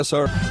Yes,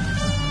 sir.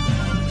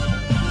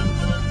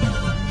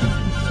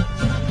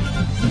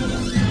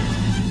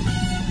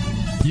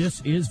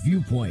 This is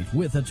Viewpoint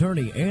with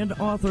attorney and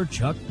author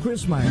Chuck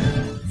Crismier.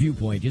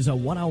 Viewpoint is a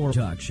one-hour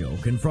talk show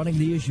confronting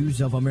the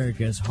issues of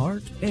America's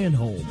heart and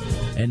home.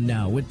 And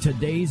now with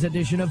today's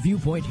edition of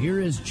Viewpoint, here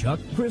is Chuck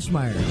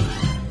Crismier.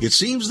 It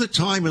seems that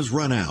time has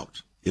run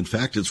out. In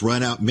fact, it's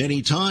run out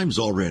many times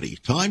already.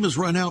 Time has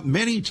run out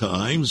many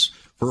times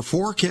for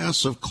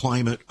forecasts of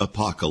climate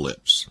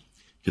apocalypse.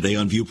 Today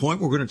on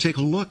Viewpoint, we're going to take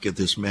a look at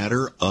this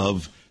matter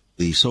of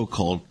the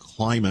so-called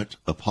climate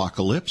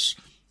apocalypse.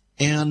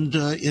 And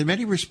in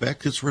many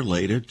respects, it's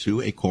related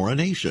to a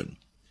coronation.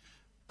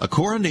 A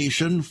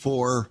coronation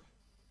for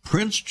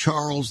Prince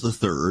Charles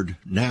III,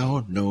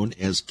 now known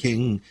as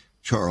King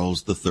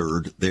Charles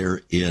III,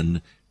 there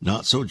in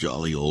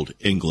not-so-jolly old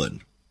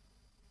England.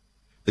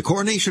 The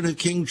coronation of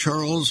King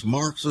Charles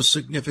marks a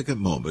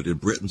significant moment in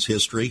Britain's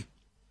history.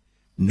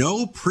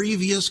 No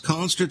previous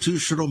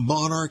constitutional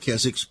monarch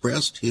has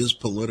expressed his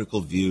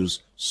political views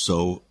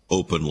so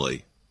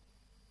openly.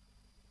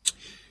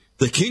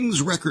 The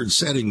king's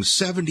record-setting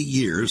 70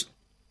 years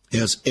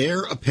as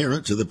heir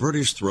apparent to the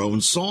British throne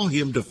saw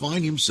him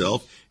define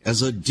himself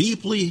as a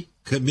deeply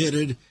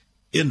committed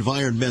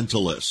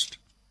environmentalist.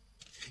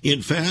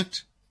 In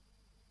fact,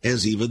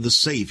 as even the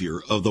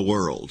savior of the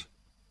world.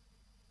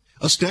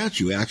 A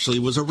statue actually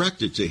was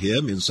erected to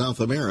him in South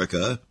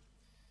America,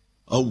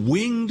 a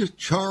winged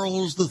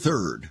Charles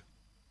III,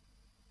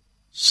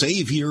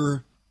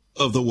 savior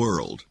of the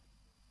world.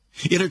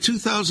 In a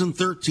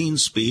 2013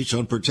 speech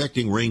on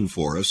protecting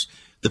rainforests,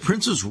 the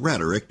prince's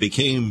rhetoric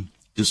became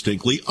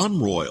distinctly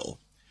unroyal,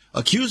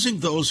 accusing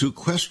those who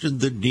questioned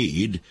the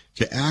need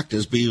to act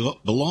as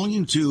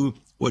belonging to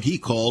what he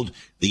called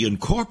the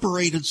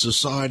Incorporated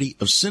Society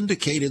of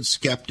Syndicated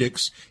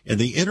Skeptics and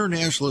the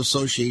International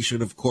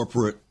Association of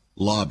Corporate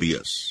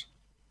Lobbyists,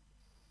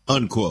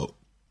 unquote.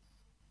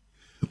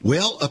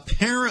 Well,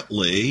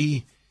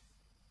 apparently,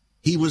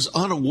 he was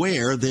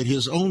unaware that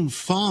his own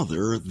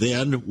father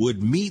then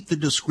would meet the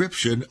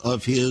description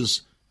of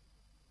his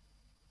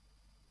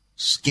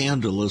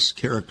scandalous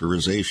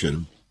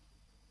characterization.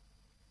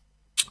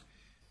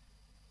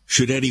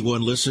 Should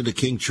anyone listen to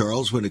King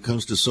Charles when it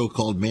comes to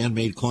so-called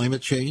man-made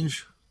climate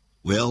change?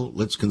 Well,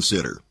 let's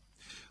consider.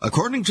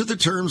 According to the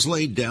terms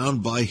laid down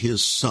by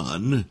his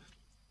son,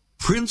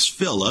 Prince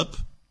Philip,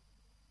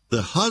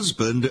 the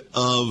husband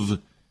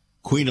of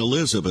Queen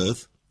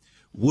Elizabeth,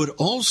 would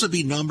also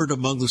be numbered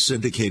among the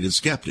syndicated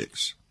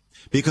skeptics,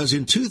 because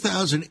in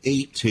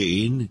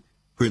 2018,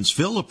 Prince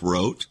Philip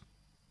wrote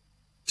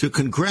to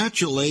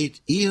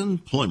congratulate Ian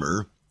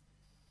Plimer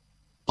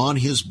on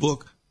his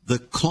book, The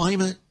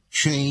Climate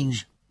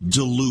Change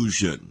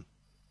Delusion.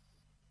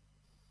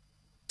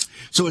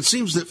 So it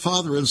seems that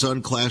father and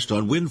son clashed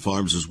on wind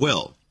farms as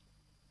well.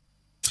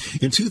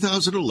 In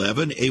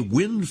 2011, a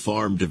wind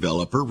farm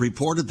developer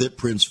reported that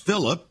Prince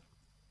Philip,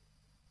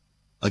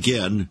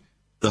 again,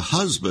 the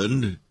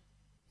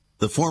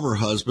former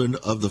husband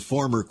of the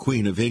former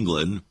Queen of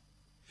England,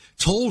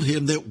 told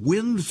him that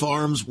wind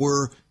farms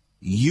were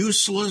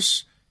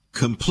useless,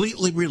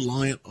 completely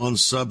reliant on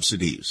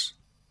subsidies.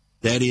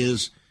 That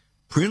is,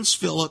 Prince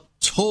Philip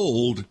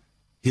told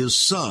his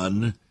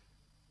son,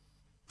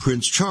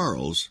 Prince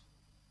Charles,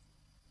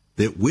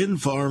 that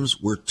wind farms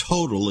were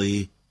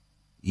totally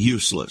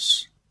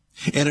useless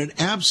and an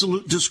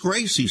absolute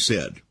disgrace, he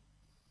said.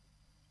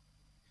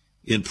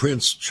 In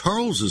Prince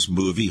Charles's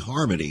movie,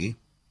 Harmony,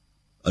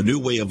 A New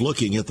Way of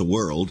Looking at the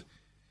World,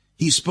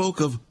 he spoke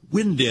of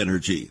wind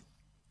energy,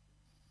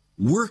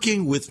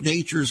 working with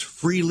nature's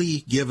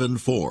freely given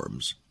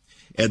forms,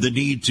 and the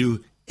need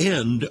to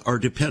end our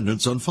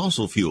dependence on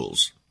fossil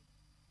fuels.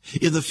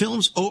 In the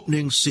film's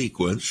opening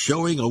sequence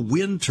showing a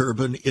wind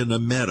turbine in a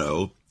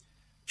meadow,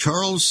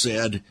 Charles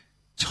said,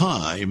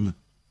 "Time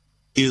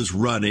is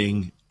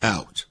running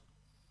out.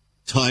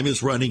 Time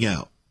is running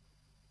out."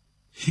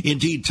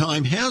 Indeed,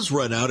 time has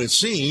run out, it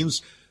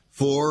seems,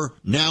 for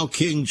now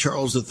King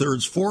Charles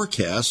III's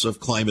forecasts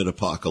of climate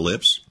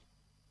apocalypse.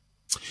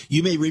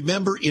 You may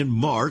remember in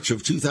March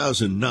of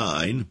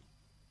 2009,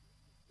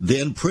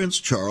 then Prince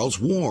Charles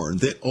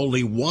warned that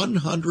only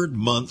 100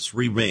 months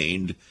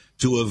remained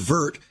to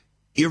avert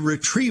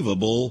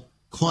irretrievable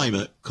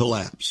climate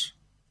collapse.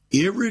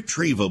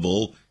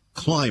 Irretrievable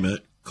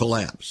climate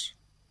collapse.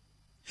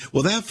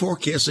 Well, that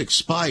forecast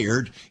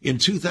expired in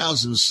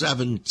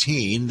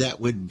 2017. That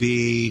would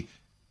be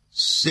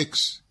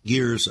 6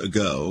 years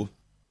ago,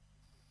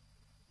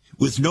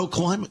 with no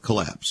climate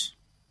collapse.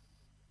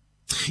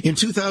 In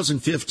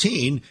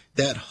 2015,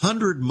 that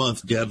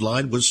 100-month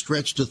deadline was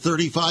stretched to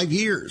 35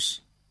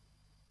 years.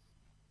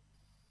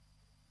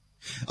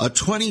 A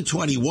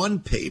 2021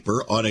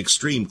 paper on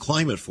extreme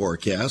climate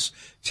forecasts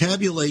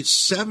tabulates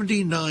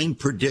 79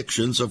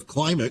 predictions of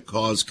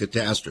climate-caused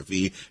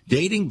catastrophe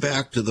dating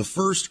back to the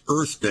first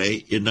Earth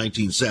Day in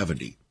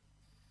 1970.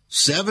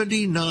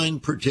 79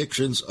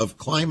 predictions of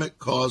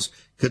climate-caused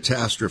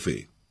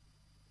catastrophe.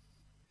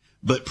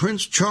 But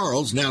Prince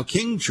Charles, now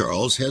King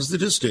Charles, has the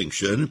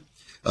distinction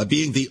of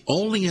being the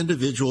only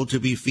individual to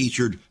be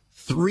featured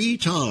 3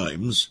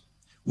 times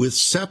with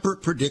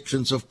separate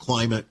predictions of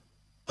climate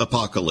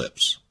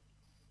apocalypse.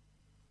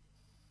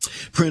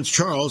 Prince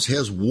Charles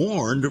has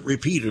warned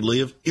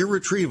repeatedly of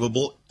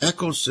irretrievable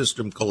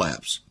ecosystem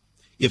collapse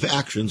if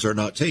actions are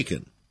not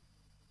taken.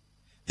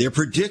 Their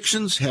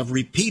predictions have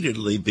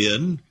repeatedly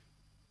been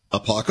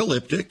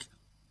apocalyptic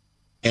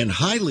and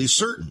highly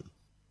certain,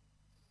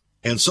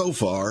 and so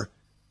far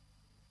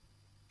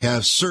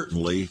have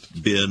certainly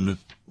been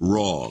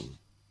wrong.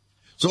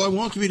 So I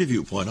welcome you to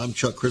Viewpoint. I'm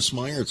Chuck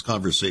Chrismeyer. It's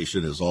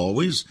conversation, as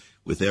always,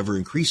 with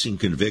ever-increasing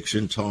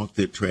conviction, talk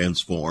that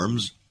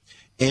transforms.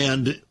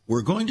 And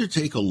we're going to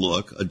take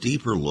a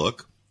deeper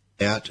look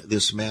at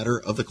this matter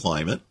of the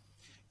climate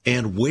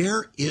and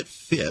where it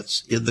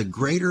fits in the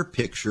greater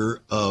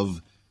picture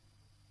of,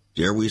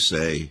 dare we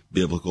say,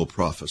 biblical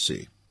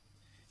prophecy.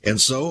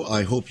 And so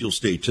I hope you'll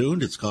stay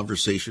tuned. It's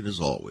conversation, as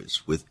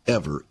always, with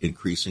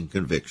ever-increasing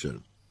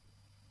conviction.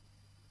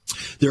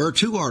 There are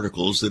 2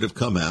 articles that have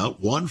come out,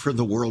 one from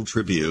the World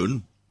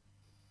Tribune,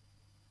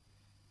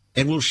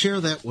 and we'll share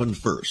that one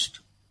first.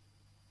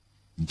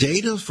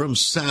 Data from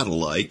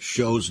satellite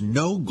shows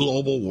no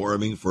global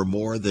warming for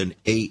more than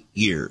 8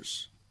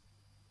 years.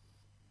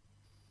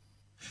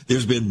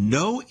 There's been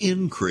no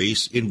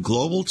increase in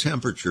global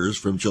temperatures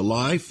from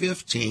July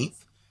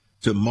 15th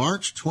to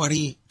March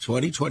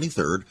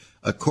 2023,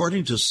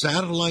 according to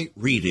satellite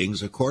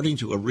readings, according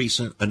to a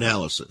recent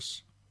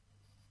analysis.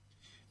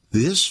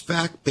 This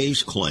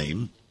fact-based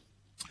claim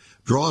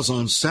draws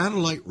on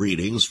satellite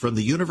readings from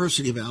the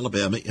University of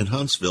Alabama in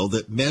Huntsville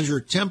that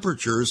measure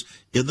temperatures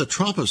in the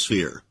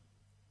troposphere,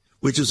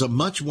 which is a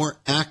much more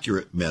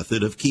accurate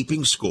method of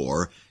keeping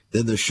score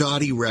than the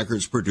shoddy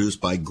records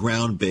produced by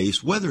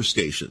ground-based weather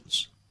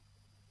stations.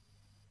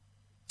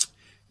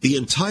 The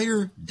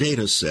entire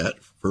data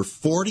set for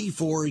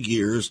 44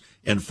 years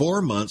and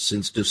 4 months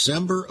since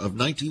December of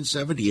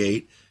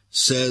 1978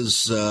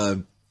 says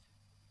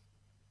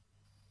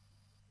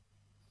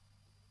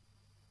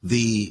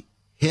the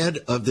head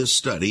of this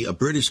study, a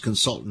British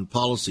consultant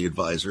policy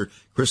advisor,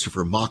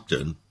 Christopher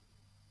Monckton,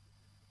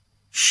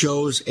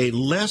 shows a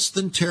less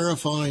than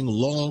terrifying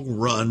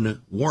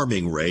long-run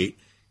warming rate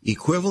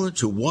equivalent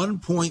to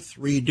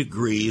 1.3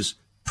 degrees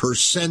per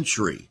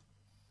century,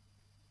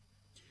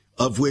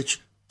 of which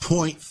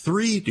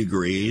 0.3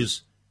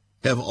 degrees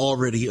have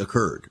already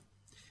occurred,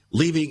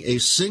 leaving a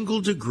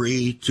single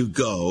degree to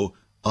go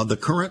on the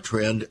current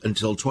trend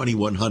until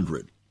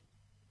 2100.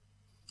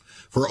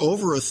 For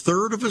over a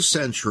third of a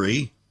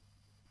century,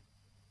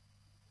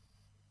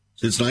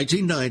 since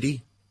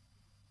 1990,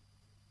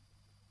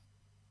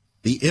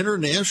 the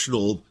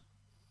International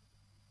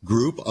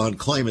Group on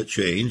Climate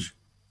Change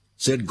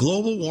said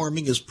global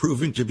warming is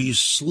proving to be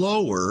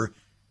slower,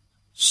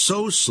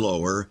 so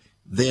slower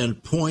than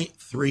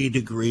 0.3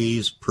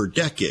 degrees per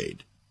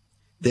decade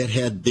that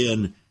had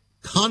been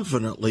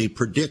confidently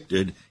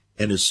predicted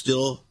and is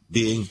still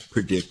being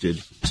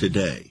predicted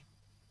today.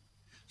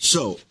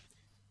 So,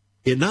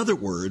 in other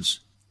words,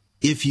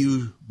 if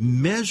you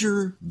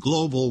measure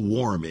global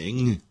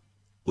warming,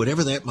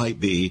 whatever that might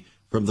be,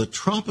 from the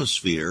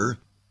troposphere,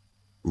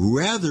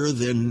 rather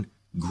than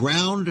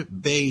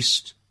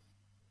ground-based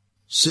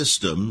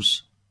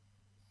systems,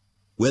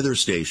 weather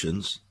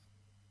stations,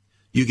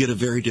 you get a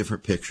very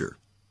different picture.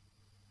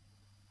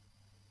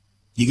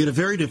 You get a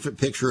very different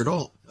picture at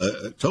all,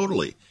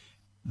 totally,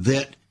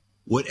 that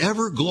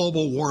whatever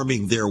global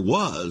warming there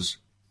was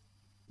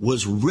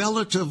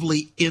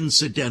relatively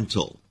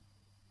incidental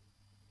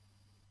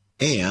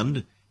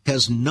and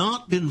has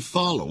not been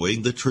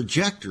following the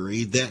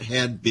trajectory that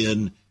had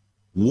been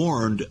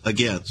warned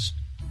against,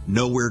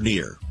 nowhere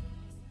near.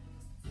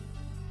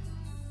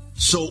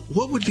 So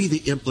what would be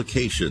the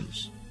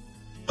implications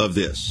of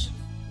this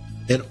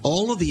and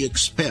all of the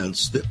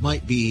expense that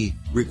might be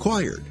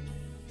required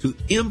to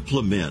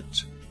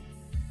implement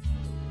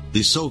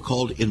the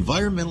so-called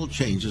environmental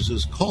changes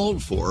as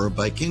called for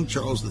by King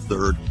Charles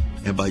III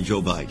and by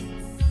Joe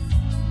Biden?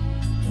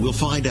 We'll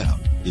find out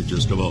in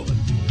just a moment.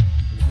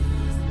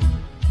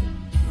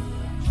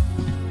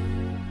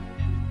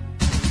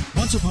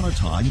 Once upon a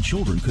time,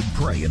 children could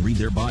pray and read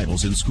their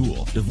Bibles in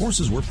school.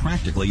 Divorces were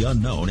practically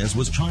unknown, as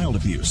was child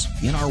abuse.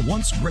 In our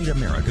once great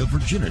America,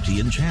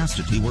 virginity and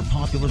chastity were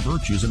popular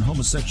virtues and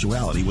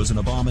homosexuality was an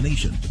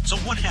abomination. So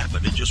what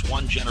happened in just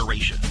one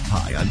generation?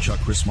 Hi, I'm Chuck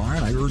Chrismeyer,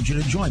 and I urge you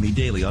to join me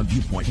daily on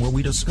Viewpoint, where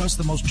we discuss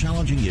the most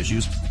challenging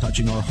issues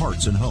touching our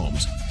hearts and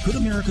homes. Could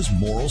America's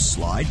moral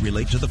slide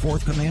relate to the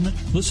Fourth Commandment?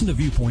 Listen to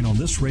Viewpoint on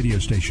this radio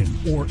station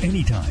or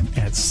anytime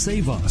at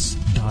saveus.org.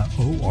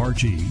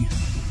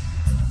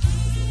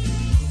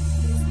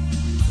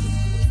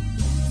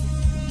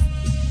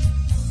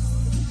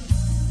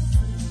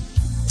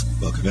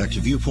 Welcome back to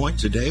Viewpoint.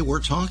 Today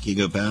we're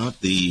talking about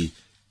the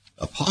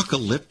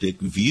apocalyptic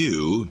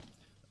view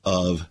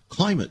of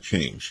climate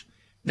change.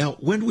 Now,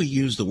 when we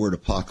use the word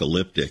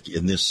apocalyptic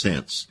in this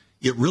sense,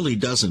 it really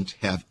doesn't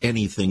have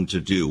anything to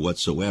do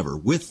whatsoever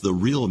with the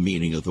real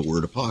meaning of the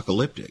word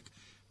apocalyptic.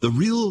 The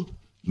real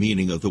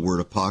meaning of the word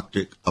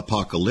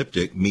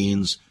apocalyptic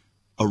means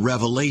a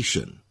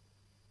revelation.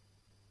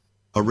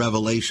 a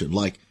revelation,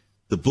 like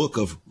the book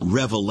of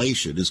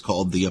Revelation is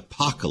called the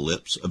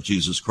apocalypse of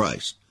Jesus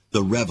Christ,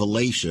 the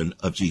revelation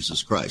of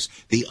Jesus Christ,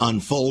 the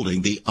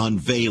unfolding, the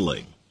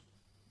unveiling.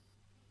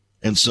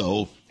 And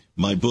so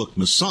my book,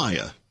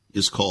 Messiah,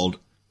 is called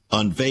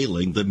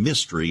Unveiling the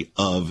Mystery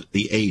of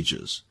the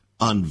Ages,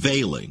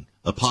 unveiling,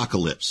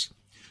 apocalypse.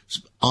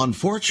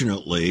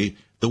 Unfortunately,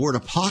 the word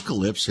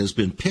apocalypse has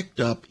been picked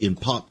up in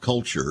pop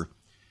culture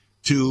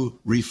to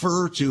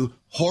refer to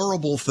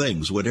horrible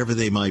things, whatever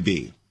they might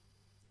be.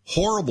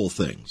 Horrible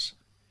things.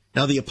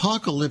 Now, the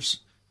apocalypse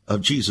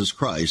of Jesus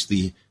Christ,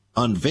 the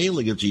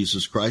unveiling of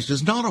Jesus Christ,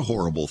 is not a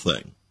horrible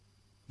thing.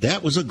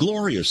 That was a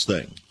glorious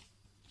thing.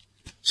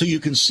 So you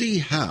can see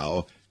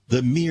how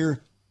the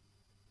mere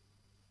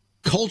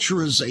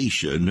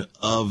culturization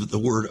of the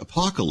word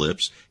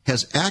apocalypse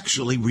has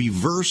actually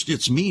reversed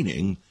its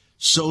meaning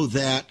so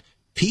that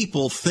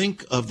people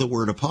think of the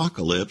word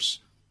apocalypse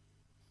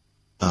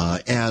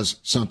as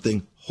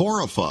something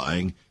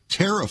horrifying,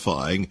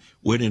 terrifying,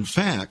 when in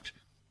fact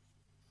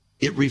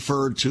it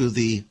referred to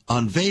the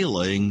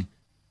unveiling,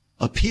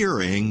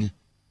 appearing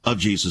of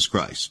Jesus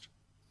Christ.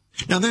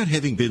 Now, that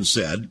having been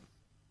said,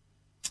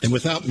 and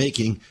without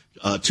making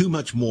too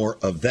much more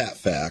of that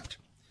fact,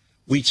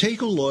 we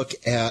take a look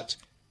at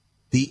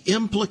the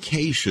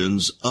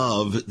implications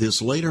of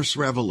this latest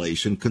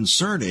revelation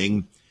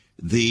concerning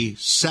the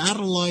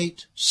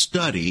satellite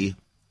study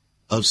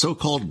of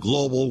so-called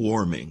global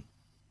warming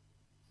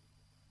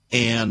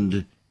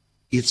and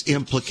its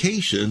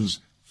implications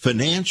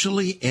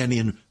financially and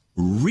in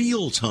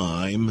real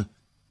time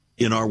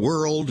in our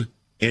world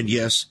and,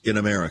 yes, in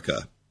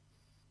America.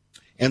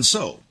 And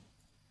so,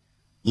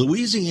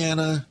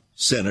 Louisiana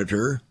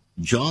Senator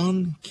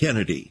John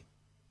Kennedy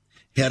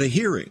had a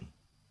hearing.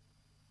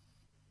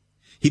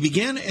 He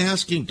began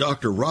asking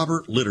Dr.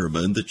 Robert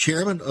Litterman, the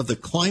chairman of the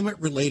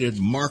Climate-Related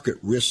Market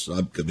Risk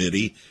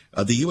Subcommittee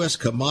of the U.S.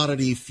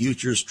 Commodity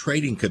Futures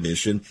Trading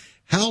Commission,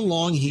 how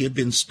long he had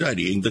been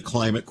studying the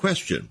climate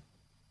question.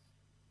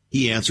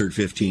 He answered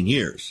 15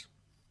 years.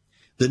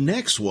 The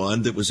next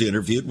one that was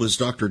interviewed was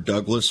Dr.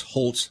 Douglas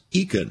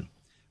Holtz-Eakin,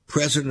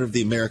 president of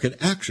the American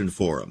Action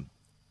Forum.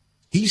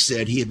 He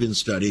said he had been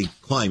studying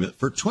climate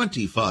for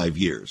 25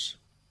 years.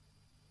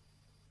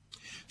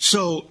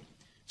 So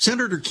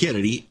Senator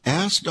Kennedy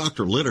asked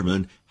Dr.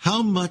 Litterman,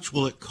 how much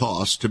will it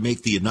cost to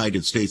make the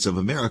United States of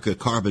America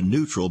carbon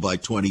neutral by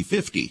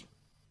 2050?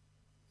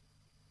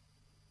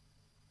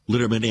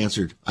 Litterman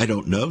answered, I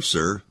don't know,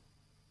 sir.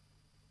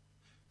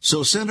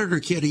 So Senator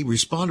Kennedy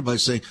responded by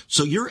saying,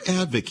 so you're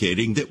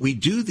advocating that we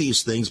do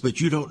these things,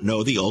 but you don't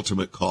know the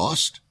ultimate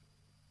cost?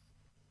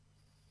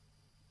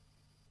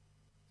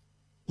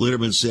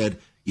 Litterman said,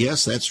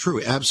 yes, that's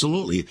true.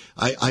 Absolutely.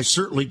 I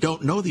certainly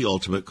don't know the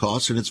ultimate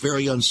cost, and it's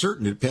very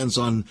uncertain. It depends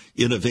on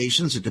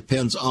innovations. It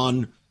depends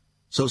on.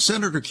 So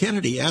Senator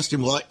Kennedy asked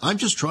him, well, I'm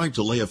just trying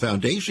to lay a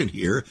foundation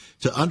here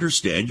to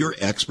understand your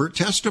expert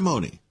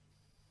testimony.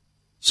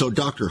 So,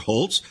 Dr.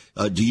 Holtz,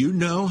 do you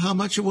know how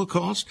much it will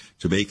cost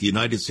to make the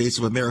United States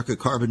of America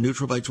carbon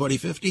neutral by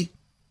 2050?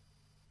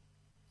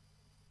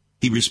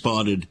 He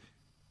responded,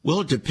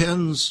 well, it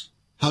depends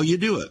how you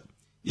do it.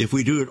 If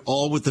we do it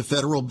all with the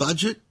federal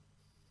budget,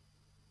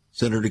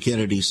 Senator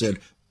Kennedy said,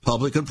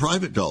 public and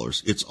private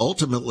dollars. It's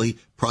ultimately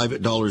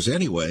private dollars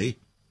anyway.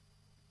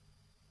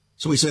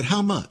 So he said,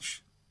 how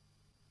much?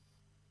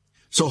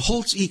 So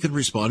Holtz-Eakin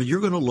responded, you're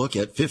going to look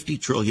at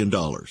 $50 trillion.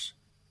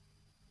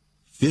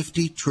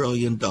 $50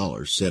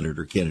 trillion,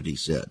 Senator Kennedy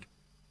said.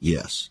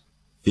 Yes,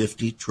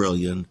 $50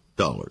 trillion.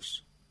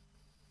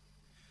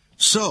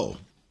 So,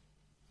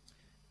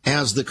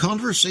 as the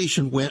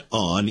conversation went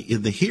on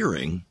in the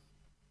hearing,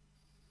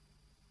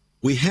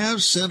 we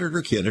have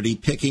Senator Kennedy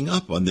picking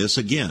up on this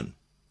again.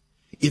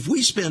 If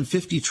we spend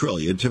 $50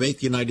 trillion to make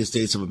the United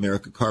States of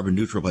America carbon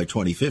neutral by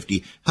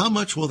 2050, how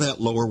much will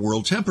that lower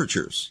world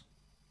temperatures?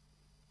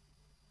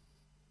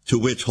 To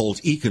which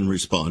Holtz-Eakin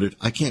responded,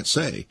 I can't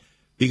say,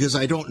 because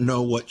I don't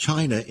know what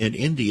China and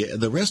India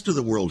and the rest of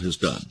the world has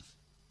done.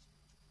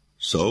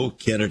 So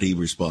Kennedy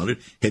responded,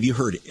 have you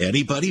heard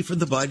anybody from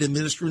the Biden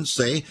administration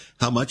say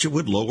how much it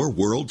would lower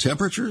world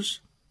temperatures?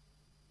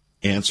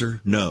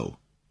 Answer, no.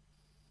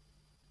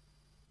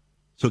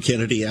 So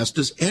Kennedy asked,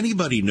 does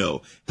anybody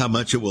know how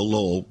much it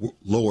will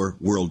lower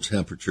world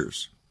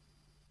temperatures?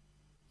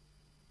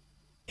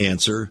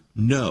 Answer,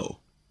 no.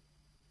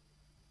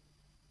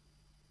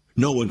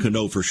 No one can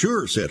know for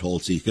sure, said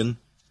Holtz-Eakin.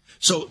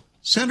 So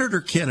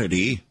Senator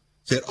Kennedy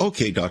said,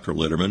 okay, Dr.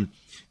 Litterman,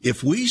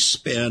 if we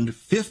spend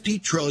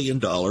 $50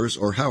 trillion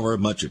or however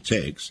much it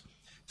takes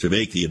to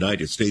make the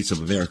United States of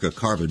America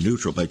carbon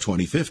neutral by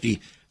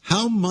 2050,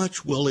 how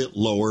much will it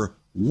lower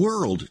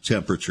world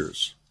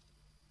temperatures?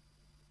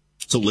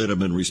 So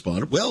Litterman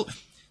responded, well,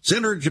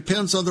 Senator, it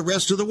depends on the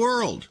rest of the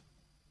world.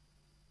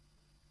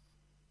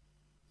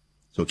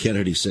 So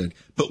Kennedy said,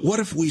 but what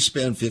if we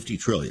spend $50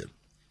 trillion?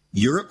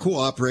 Europe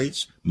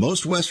cooperates,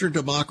 most Western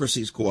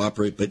democracies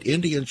cooperate, but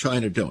India and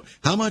China don't.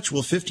 How much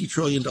will $50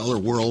 trillion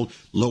world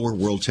lower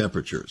world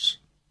temperatures?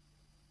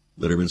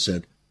 Litterman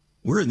said,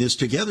 we're in this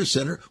together,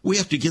 Senator. We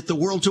have to get the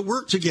world to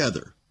work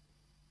together.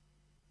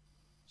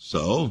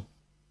 So,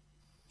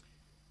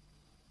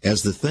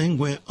 as the thing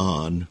went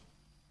on,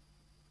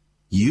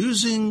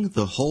 using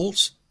the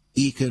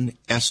Holtz-Eakin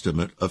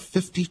estimate of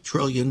 $50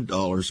 trillion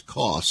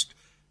cost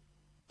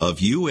of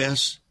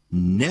U.S.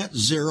 net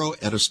zero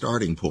at a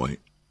starting point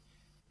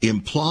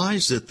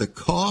implies that the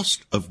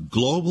cost of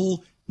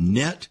global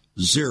net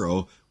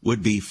zero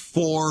would be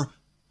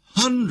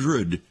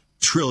 $400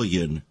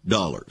 trillion.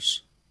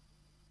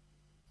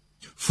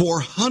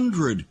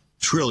 $400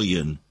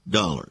 trillion.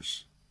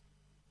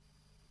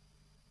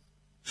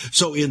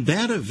 So in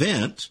that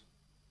event,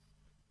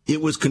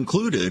 it was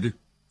concluded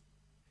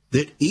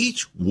that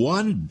each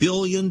 $1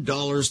 billion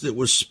that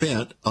was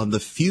spent on the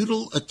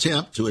futile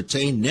attempt to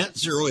attain net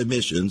zero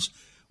emissions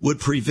would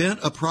prevent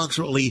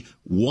approximately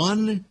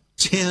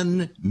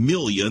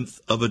 1/10,000,000th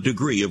of a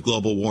degree of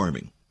global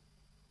warming.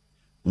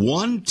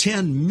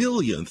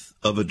 1/10,000,000th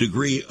of a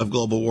degree of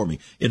global warming.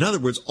 In other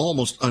words,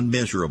 almost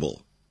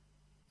unmeasurable.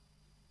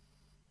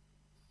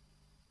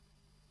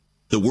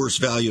 The worst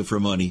value for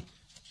money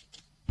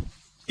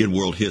in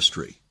world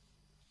history.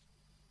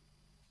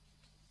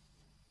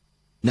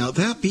 Now,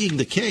 that being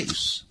the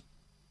case,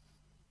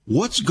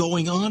 what's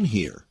going on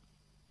here?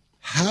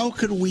 How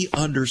can we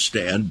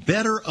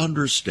better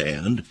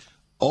understand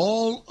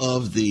all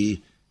of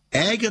the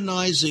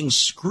agonizing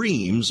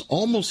screams,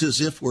 almost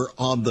as if we're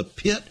on the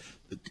pit,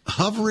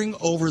 hovering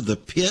over the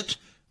pit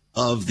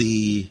of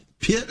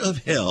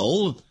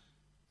hell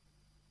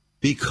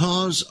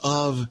because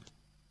of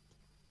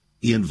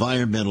the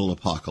environmental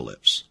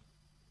apocalypse?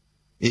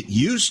 It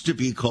used to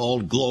be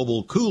called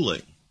global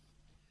cooling.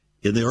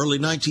 In the early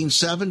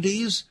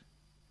 1970s,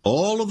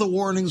 all of the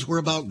warnings were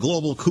about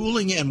global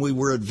cooling, and we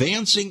were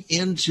advancing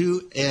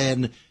into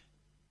an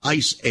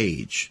ice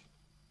age.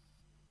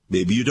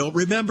 Maybe you don't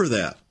remember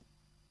that.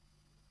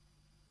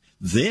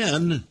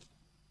 Then,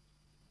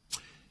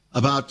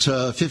 about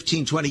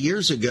 15, 20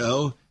 years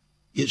ago,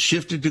 it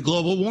shifted to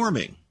global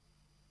warming.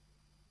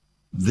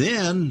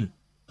 Then,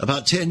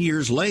 about 10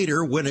 years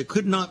later, when it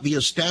could not be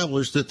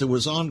established that there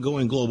was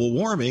ongoing global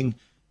warming,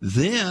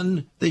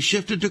 then they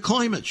shifted to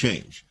climate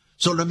change.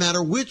 So no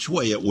matter which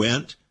way it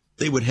went,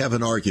 they would have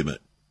an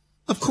argument.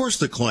 Of course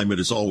the climate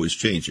is always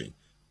changing.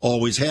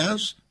 Always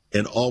has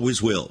and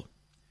always will.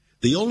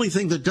 The only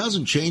thing that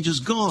doesn't change is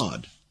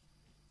God.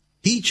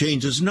 He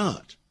changes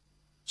not.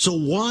 So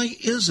why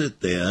is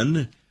it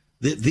then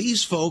that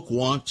these folk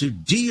want to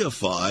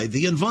deify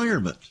the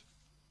environment?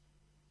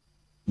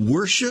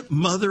 Worship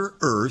Mother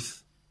Earth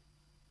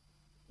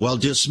while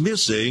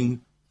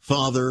dismissing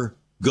Father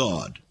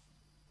God.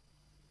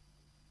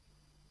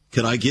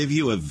 Can I give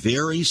you a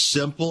very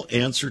simple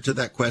answer to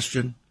that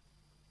question?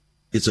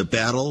 It's a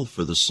battle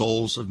for the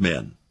souls of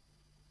men.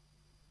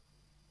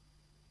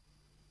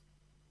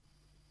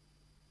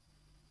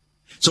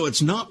 So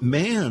it's not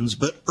man's,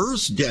 but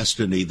Earth's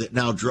destiny that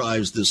now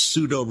drives the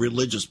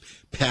pseudo-religious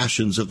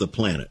passions of the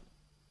planet.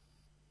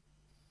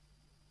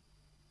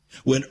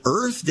 When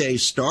Earth Day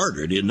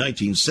started in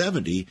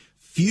 1970,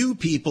 few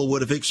people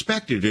would have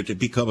expected it to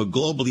become a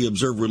globally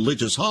observed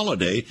religious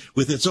holiday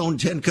with its own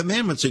 10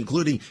 commandments,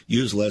 including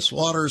use less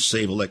water,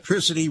 save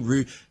electricity,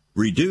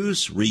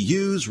 reduce,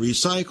 reuse,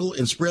 recycle,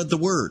 and spread the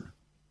word.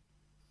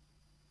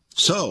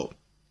 So,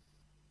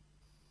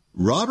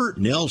 Robert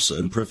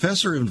Nelson,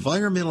 professor of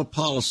environmental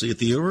policy at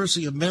the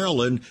University of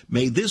Maryland,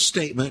 made this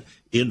statement: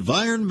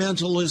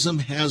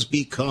 environmentalism has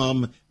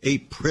become a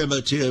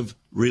primitive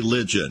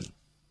religion.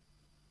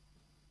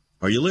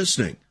 Are you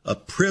listening? A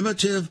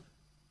primitive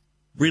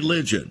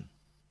religion.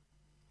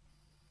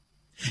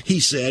 He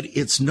said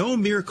it's no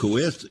mere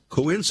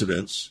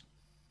coincidence.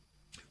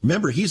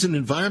 Remember, he's an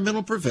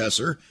environmental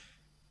professor.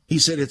 He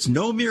said it's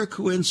no mere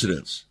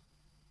coincidence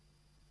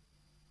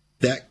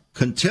that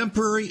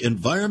contemporary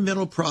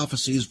environmental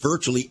prophecies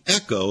virtually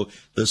echo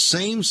the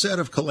same set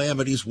of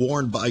calamities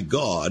warned by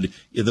God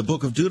in the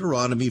book of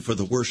Deuteronomy for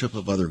the worship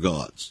of other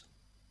gods.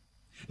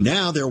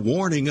 Now they're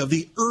warning of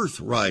the earth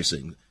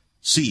rising,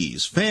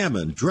 seas,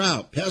 famine,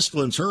 drought,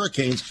 pestilence,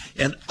 hurricanes,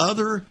 and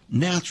other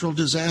natural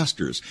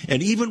disasters.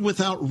 And even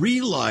without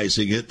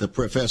realizing it, the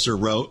professor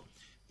wrote,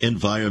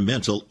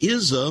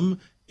 environmentalism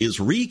is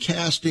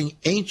recasting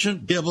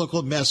ancient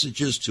biblical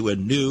messages to a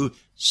new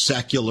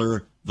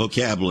secular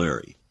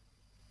vocabulary.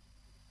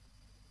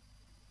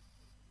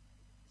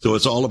 So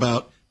it's all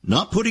about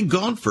not putting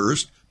God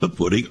first, but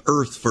putting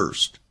earth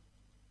first.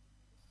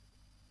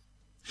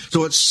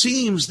 So it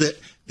seems that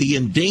the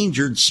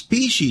Endangered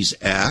Species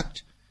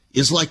Act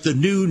is like the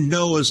new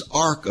Noah's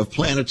Ark of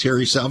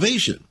planetary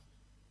salvation.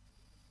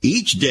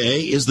 Each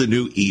day is the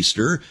new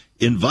Easter.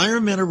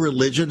 Environmental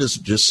religion is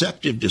a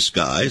deceptive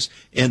disguise,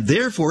 and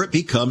therefore it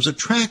becomes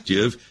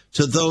attractive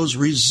to those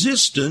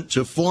resistant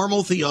to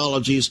formal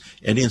theologies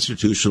and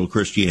institutional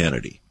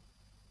Christianity.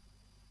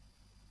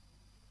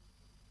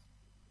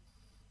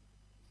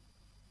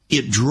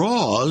 It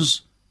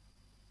draws,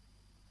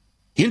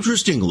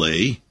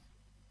 interestingly,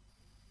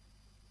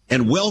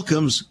 and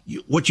welcomes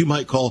what you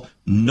might call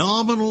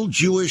nominal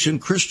Jewish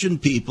and Christian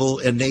people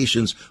and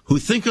nations who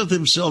think of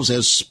themselves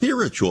as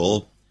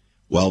spiritual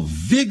while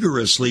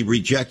vigorously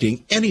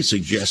rejecting any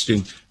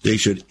suggestion they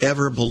should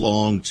ever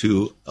belong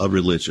to a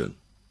religion.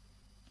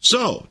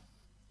 So,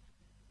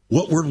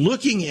 what we're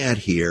looking at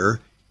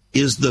here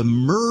is the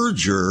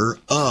merger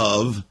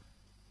of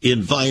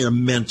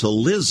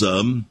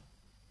environmentalism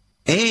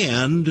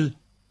and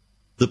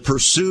the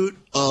pursuit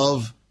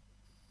of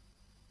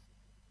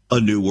a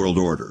new world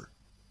order.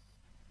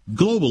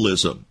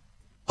 Globalism,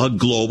 a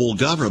global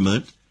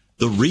government,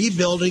 the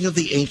rebuilding of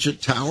the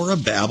ancient Tower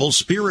of Babel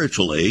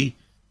spiritually.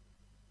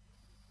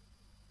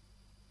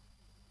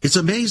 It's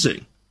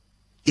amazing.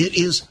 It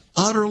is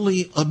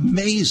utterly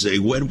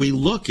amazing when we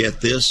look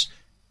at this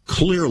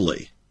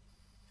clearly.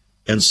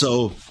 And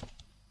so,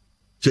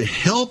 to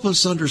help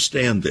us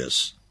understand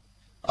this,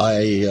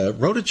 I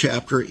wrote a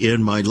chapter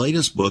in my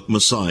latest book,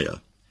 Messiah,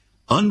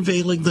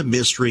 Unveiling the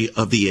Mystery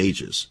of the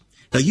Ages.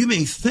 Now, you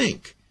may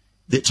think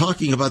that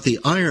talking about the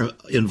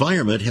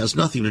environment has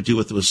nothing to do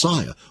with the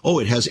Messiah. Oh,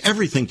 it has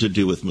everything to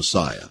do with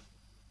Messiah.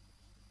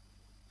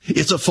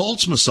 It's a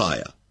false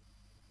Messiah.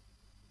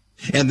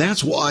 And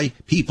that's why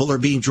people are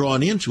being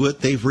drawn into it.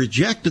 They've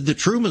rejected the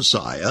true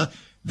Messiah.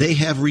 They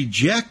have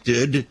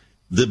rejected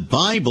the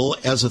Bible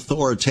as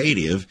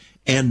authoritative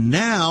and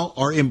now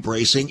are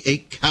embracing a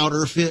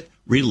counterfeit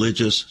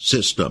religious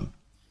system,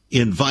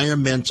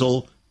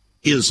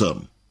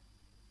 environmentalism.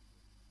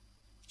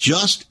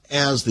 Just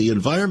as the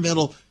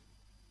environmental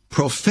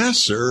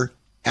professor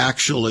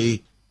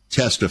actually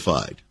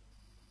testified.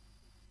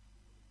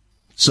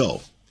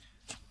 So,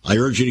 I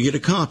urge you to get a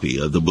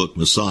copy of the book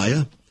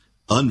Messiah,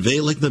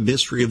 Unveiling the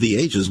Mystery of the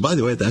Ages. By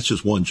the way, that's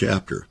just one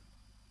chapter.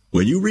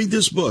 When you read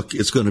this book,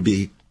 it's going to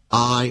be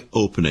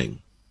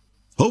eye-opening,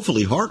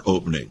 hopefully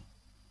heart-opening.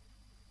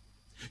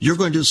 You're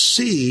going to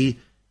see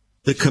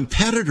the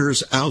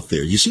competitors out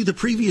there. You see, the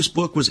previous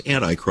book was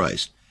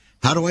Antichrist,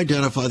 how to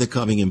identify the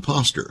coming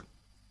imposter.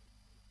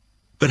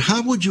 But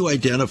how would you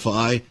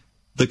identify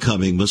the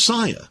coming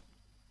Messiah?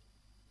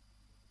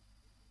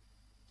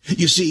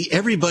 You see,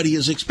 everybody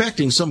is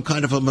expecting some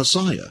kind of a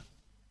Messiah.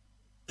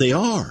 They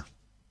are.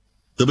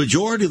 The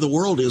majority of the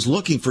world is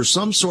looking for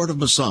some sort of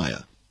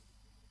Messiah.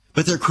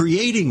 But they're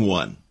creating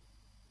one.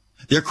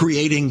 They're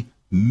creating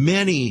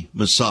many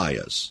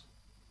Messiahs.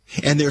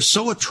 And they're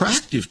so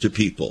attractive to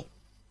people.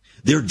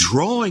 They're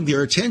drawing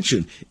their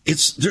attention.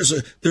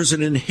 There's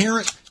an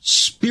inherent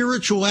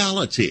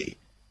spirituality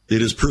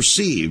that is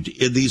perceived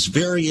in these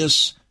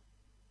various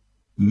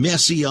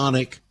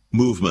messianic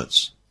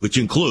movements, which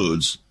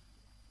includes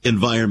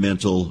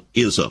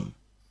environmentalism.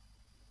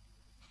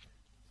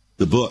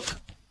 The book,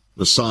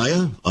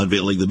 Messiah,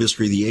 Unveiling the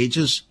Mystery of the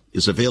Ages,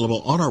 is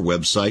available on our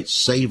website,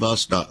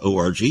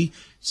 saveus.org,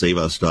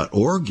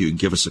 saveus.org. You can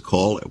give us a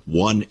call at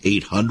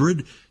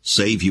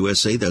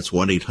 1-800-SAVE-USA. That's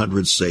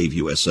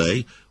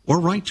 1-800-SAVE-USA. Or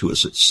write to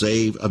us at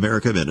Save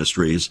America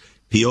Ministries,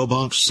 P.O.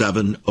 Box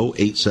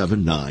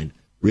 70879,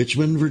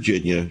 Richmond,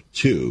 Virginia,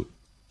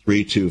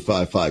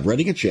 23255.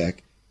 Writing a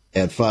check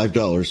at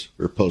 $5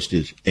 for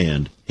postage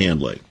and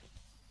handling.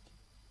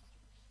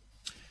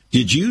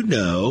 Did you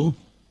know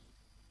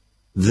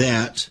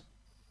that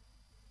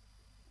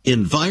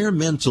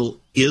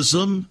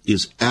environmentalism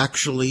is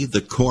actually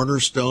the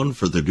cornerstone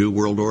for the New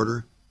World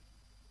Order?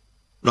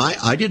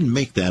 I didn't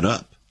make that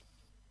up.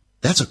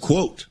 That's a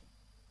quote.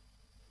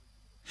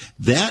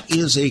 That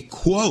is a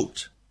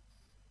quote.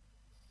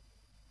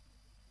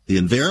 The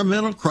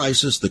environmental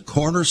crisis, the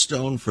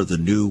cornerstone for the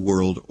New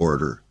World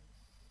Order.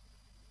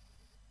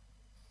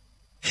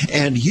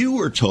 And you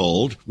were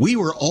told, we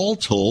were all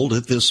told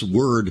that this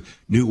word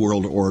New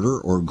World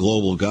Order or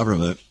global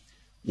government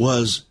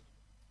was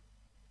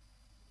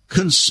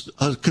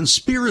a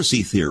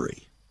conspiracy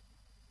theory.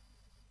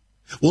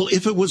 Well,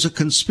 if it was a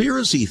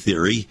conspiracy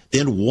theory,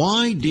 then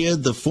why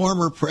did the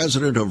former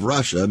president of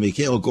Russia,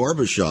 Mikhail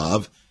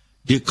Gorbachev,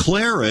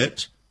 declare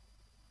it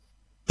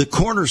the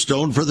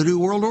cornerstone for the New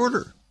World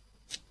Order?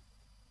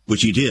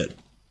 Which he did.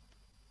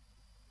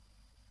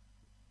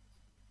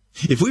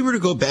 If we were to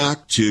go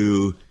back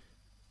to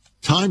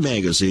Time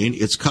magazine,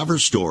 its cover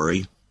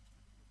story,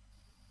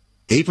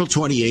 April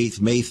 28th,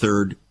 May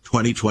 3rd,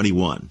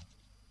 2021.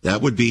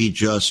 That would be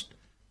just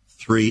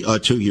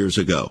 2 years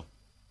ago.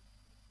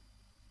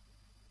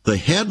 The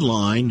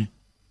headline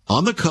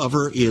on the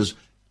cover is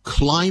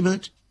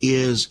Climate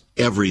is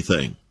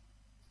Everything.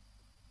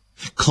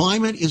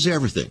 Climate is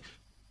everything.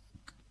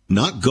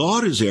 Not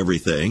God is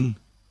everything.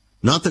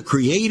 Not the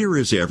Creator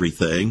is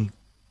everything.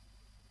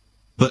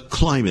 But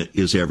climate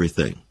is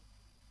everything.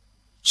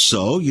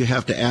 So you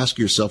have to ask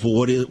yourself,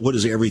 well, what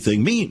does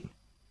everything mean?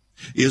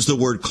 Is the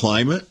word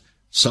climate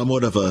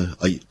somewhat of a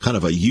kind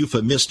of a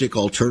euphemistic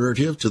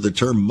alternative to the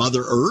term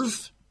Mother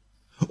Earth?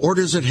 Or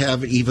does it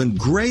have even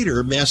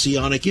greater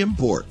messianic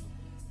import?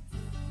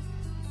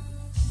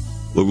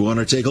 Well, we want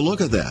to take a look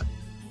at that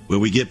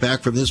when we get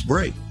back from this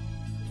break.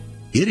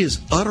 It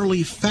is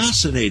utterly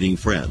fascinating,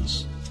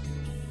 friends.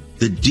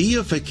 The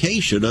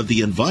deification of the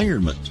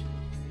environment.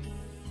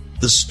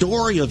 The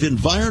story of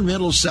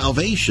environmental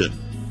salvation.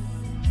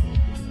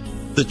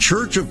 The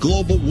church of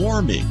global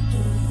warming.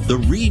 The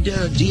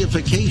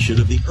re-deification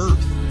of the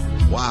earth.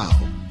 Wow.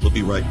 We'll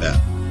be right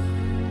back.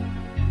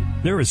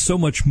 There is so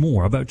much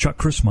more about Chuck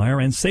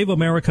Crismier and Save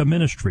America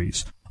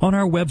Ministries on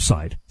our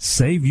website,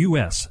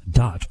 saveus.org.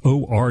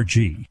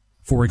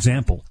 For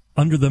example,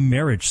 under the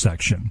marriage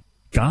section,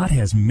 God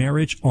has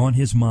marriage on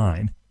his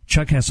mind.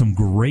 Chuck has some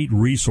great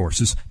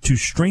resources to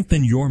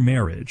strengthen your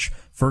marriage.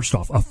 First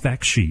off, a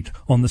fact sheet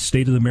on the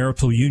state of the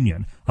marital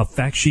union, a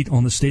fact sheet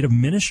on the state of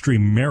ministry,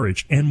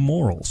 marriage, and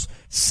morals.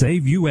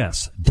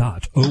 SaveUS.org.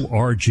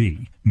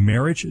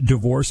 Marriage,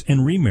 divorce,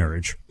 and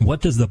remarriage.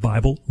 What does the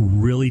Bible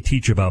really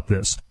teach about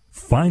this?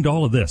 Find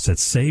all of this at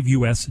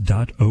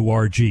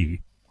SaveUS.org.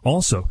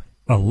 Also,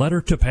 a letter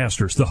to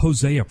pastors, the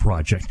Hosea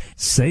Project,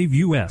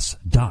 SaveUS.org,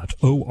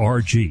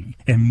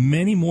 and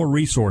many more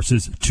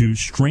resources to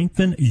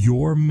strengthen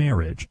your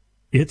marriage.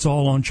 It's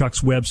all on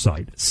Chuck's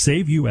website,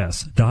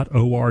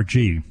 SaveUS.org.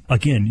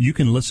 Again, you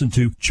can listen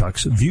to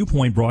Chuck's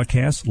Viewpoint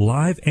broadcast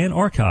live and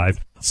archived.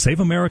 Save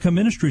America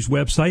Ministries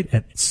website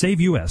at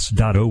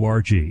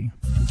SaveUS.org.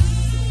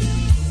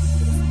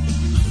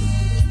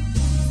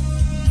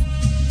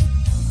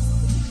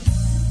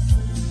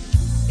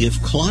 If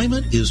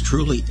climate is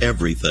truly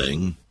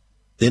everything,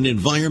 then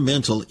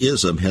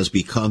environmentalism has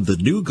become the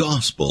new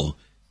gospel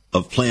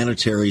of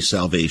planetary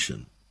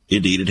salvation.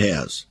 Indeed, it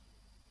has.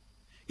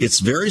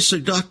 It's very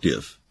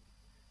seductive.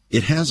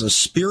 It has a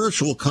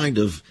spiritual kind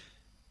of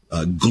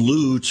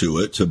glue to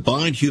it to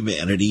bind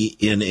humanity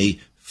in a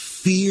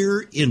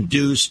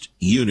fear-induced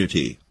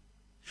unity.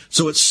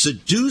 So it's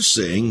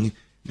seducing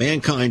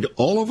mankind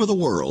all over the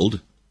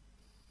world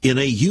in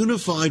a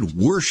unified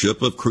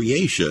worship of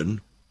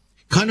creation,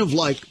 kind of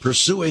like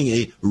pursuing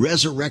a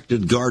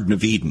resurrected Garden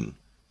of Eden,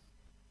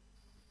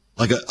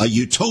 like a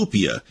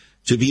utopia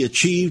to be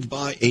achieved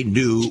by a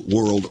new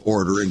world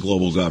order and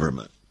global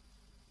government.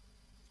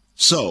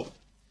 So,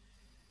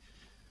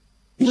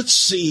 let's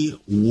see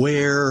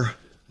where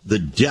the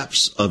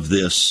depths of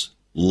this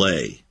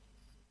lay.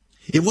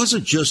 It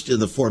wasn't just in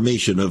the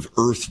formation of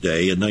Earth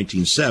Day in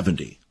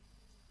 1970.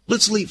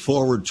 Let's leap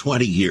forward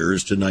 20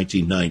 years to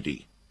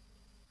 1990.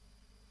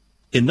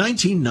 In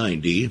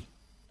 1990,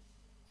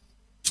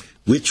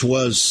 which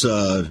was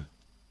the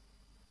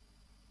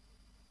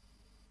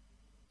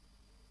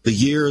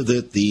year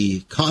that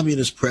the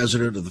communist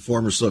president of the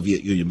former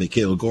Soviet Union,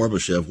 Mikhail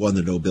Gorbachev, won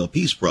the Nobel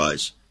Peace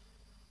Prize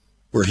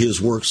for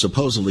his work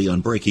supposedly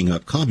on breaking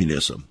up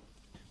communism.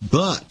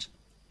 But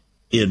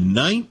in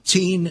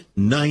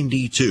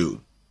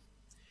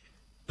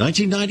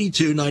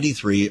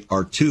 1992-93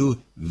 are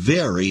two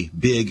very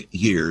big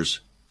years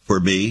for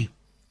me,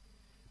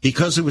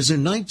 because it was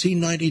in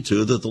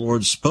 1992 that the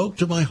Lord spoke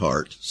to my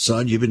heart,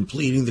 "Son, you've been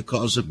pleading the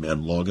cause of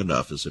men long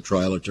enough. As a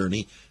trial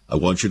attorney, I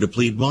want you to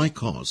plead my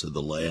cause in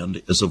the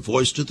land as a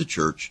voice to the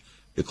church,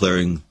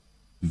 declaring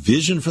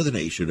vision for the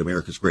nation,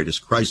 America's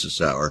greatest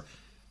crisis hour.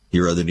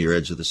 Here on the near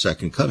edge of the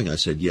second coming." I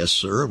said, "Yes,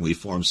 sir," and we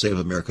formed Save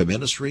America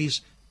Ministries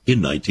in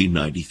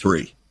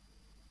 1993.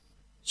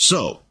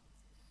 So,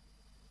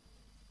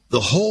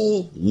 the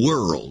whole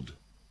world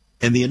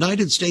and the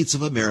United States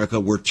of America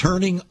were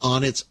turning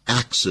on its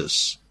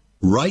axis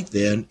right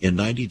then in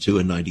 92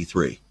 and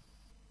 93.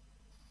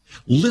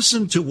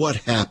 Listen to what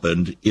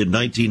happened in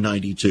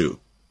 1992.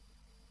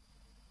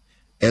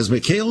 As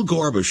Mikhail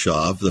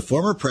Gorbachev, the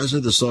former president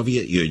of the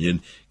Soviet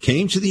Union,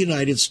 came to the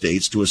United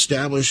States to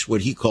establish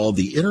what he called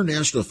the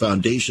International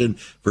Foundation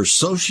for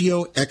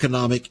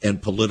Socio-Economic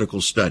and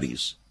Political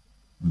Studies,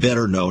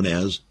 better known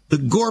as the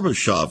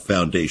Gorbachev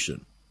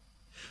Foundation.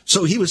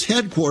 So he was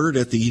headquartered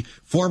at the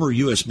former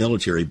U.S.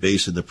 military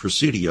base in the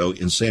Presidio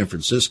in San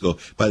Francisco.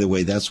 By the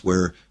way, that's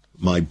where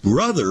my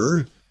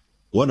brother,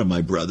 one of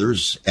my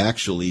brothers,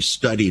 actually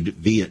studied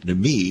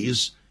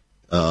Vietnamese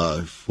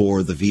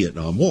for the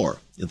Vietnam War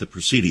at the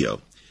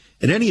Presidio.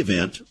 In any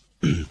event,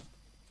 the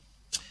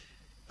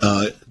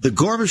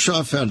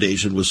Gorbachev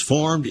Foundation was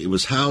formed. It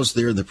was housed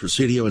there in the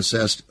Presidio in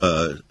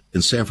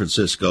San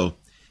Francisco,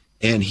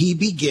 and he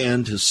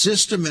began to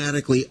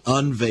systematically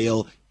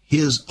unveil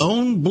his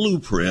own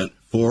blueprint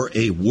for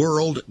a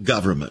world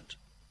government,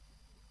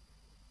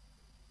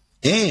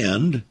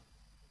 and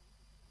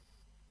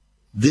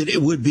that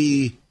it would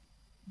be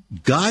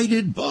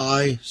guided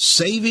by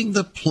saving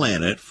the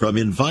planet from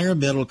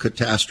environmental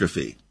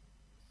catastrophe.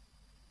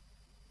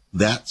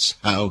 That's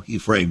how he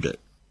framed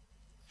it.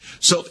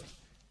 So,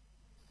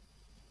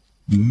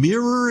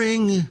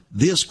 mirroring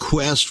this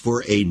quest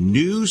for a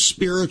new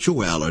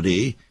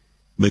spirituality,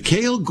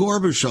 Mikhail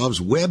Gorbachev's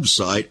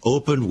website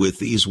opened with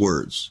these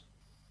words: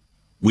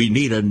 "We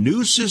need a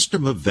new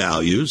system of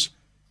values,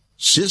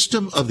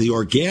 system of the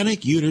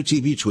organic unity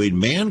between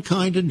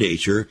mankind and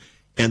nature,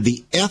 and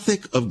the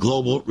ethic of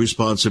global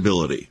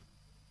responsibility."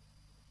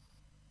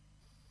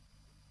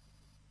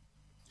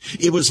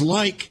 It was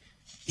like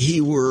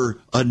he were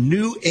a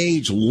New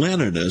Age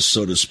Leninist,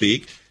 so to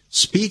speak,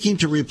 speaking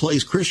to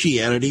replace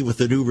Christianity with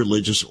a new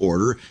religious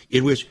order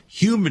in which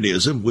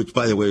humanism, which,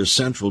 by the way, is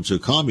central to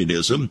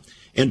communism,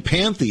 and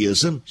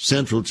pantheism,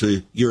 central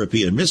to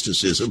European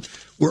mysticism,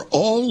 were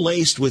all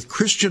laced with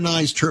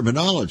Christianized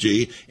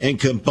terminology and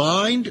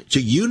combined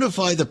to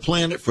unify the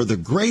planet for the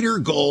greater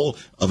goal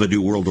of a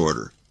new world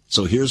order.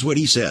 So here's what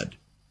he said.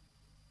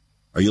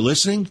 Are you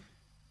listening?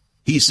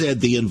 He said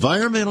the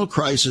environmental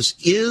crisis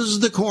is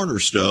the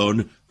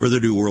cornerstone for the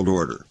New World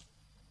Order.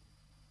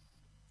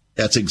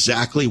 That's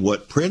exactly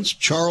what Prince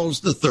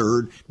Charles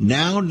III,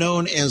 now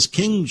known as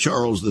King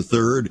Charles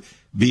III,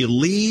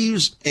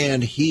 believes,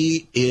 and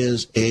he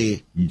is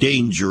a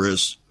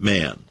dangerous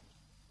man.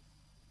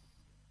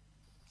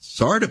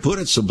 Sorry to put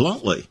it so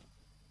bluntly.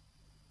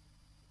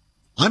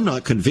 I'm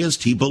not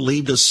convinced he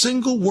believed a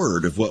single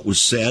word of what was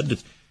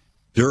said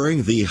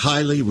during the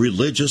highly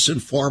religious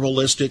and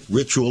formalistic,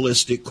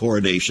 ritualistic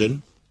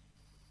coronation.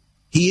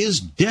 He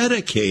is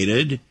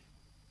dedicated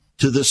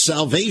to the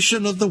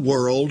salvation of the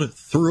world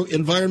through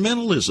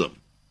environmentalism.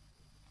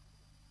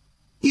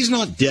 He's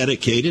not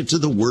dedicated to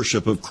the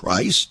worship of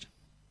Christ.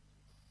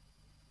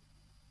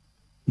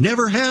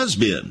 Never has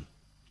been.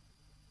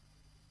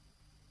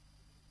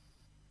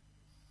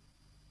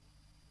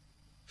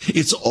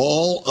 It's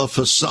all a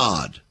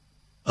facade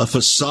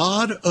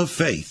of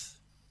faith.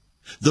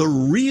 The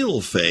real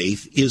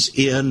faith is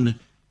in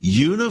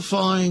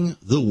unifying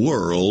the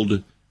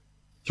world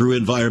through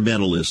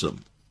environmentalism.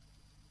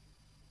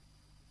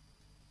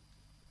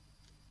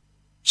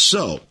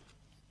 So,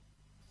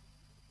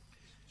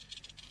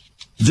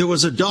 there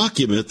was a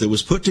document that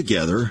was put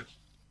together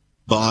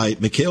by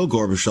Mikhail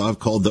Gorbachev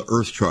called the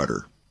Earth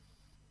Charter.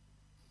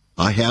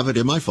 I have it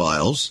in my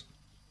files.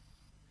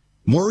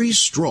 Maurice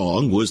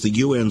Strong was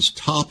the UN's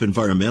top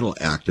environmental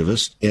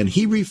activist, and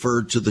he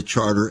referred to the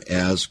charter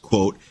as,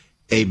 quote,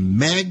 a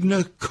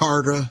Magna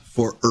Carta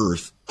for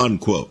Earth,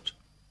 unquote.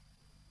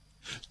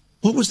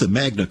 What was the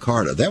Magna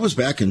Carta? That was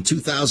back in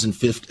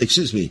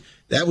 2015,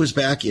 that was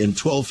back in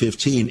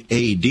 1215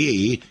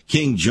 AD.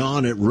 King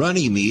John at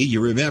Runnymede,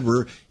 you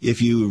remember,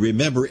 if you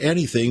remember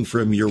anything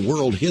from your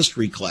world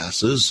history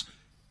classes,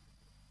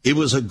 it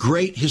was a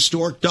great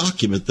historic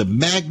document, the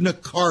Magna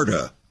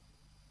Carta.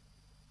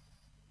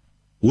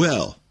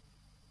 Well,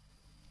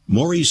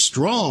 Maurice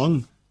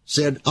Strong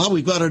said,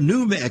 we've got a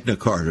new Magna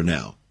Carta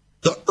now,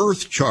 the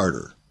Earth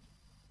Charter.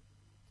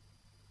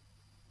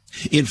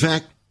 In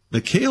fact,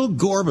 Mikhail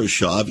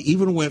Gorbachev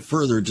even went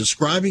further,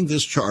 describing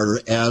this charter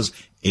as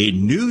a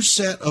new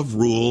set of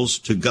rules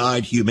to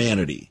guide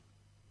humanity.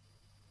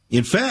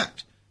 In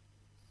fact,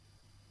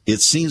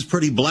 it seems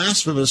pretty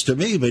blasphemous to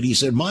me, but he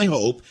said, my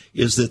hope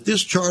is that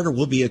this charter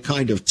will be a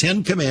kind of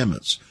 10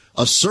 Commandments,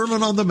 a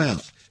Sermon on the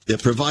Mount,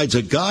 that provides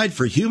a guide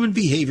for human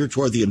behavior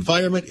toward the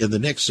environment in the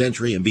next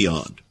century and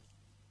beyond.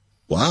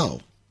 Wow.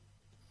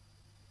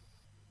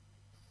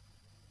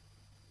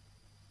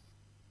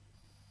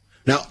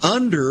 Now,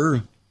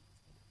 under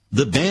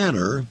the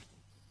banner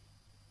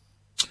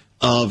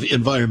of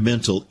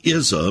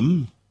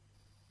environmentalism,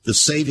 the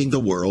saving the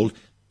world,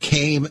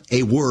 came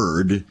a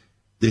word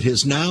that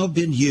has now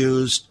been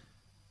used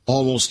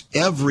almost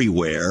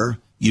everywhere.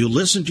 You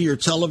listen to your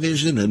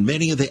television and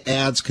many of the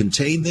ads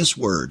contain this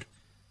word.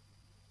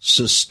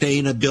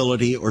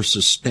 Sustainability or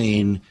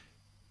sustaining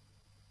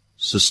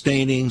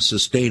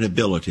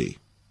sustainability.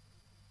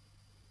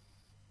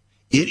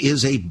 It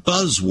is a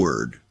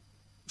buzzword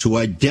to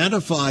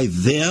identify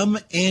them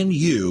and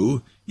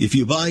you, if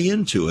you buy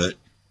into it,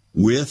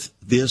 with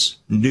this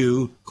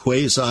new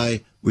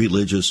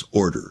quasi-religious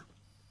order.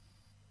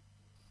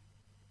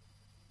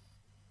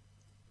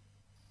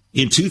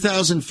 In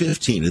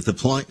 2015, at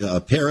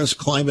the Paris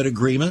Climate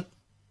Agreement,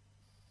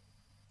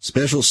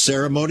 special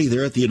ceremony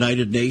there at the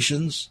United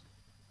Nations,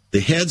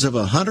 the heads of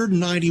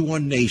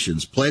 191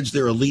 nations pledged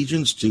their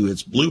allegiance to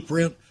its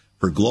blueprint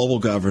for global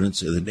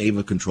governance in the name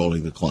of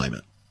controlling the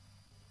climate.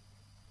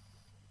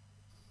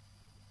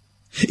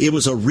 It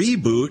was a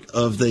reboot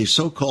of the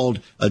so-called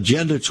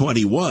Agenda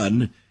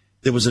 21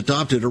 that was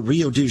adopted at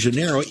Rio de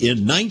Janeiro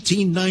in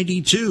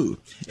 1992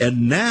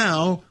 and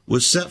now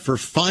was set for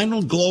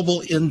final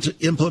global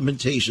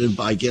implementation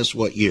by guess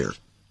what year?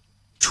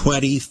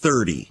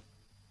 2030.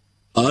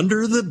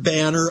 Under the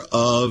banner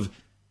of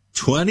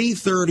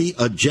 2030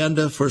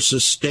 Agenda for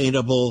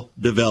Sustainable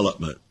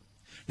Development.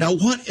 Now,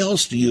 what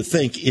else do you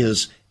think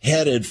is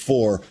headed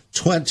for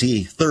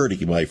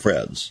 2030, my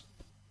friends?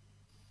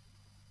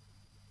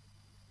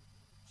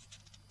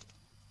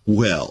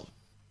 Well,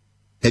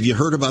 have you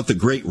heard about the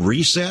Great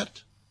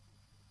Reset?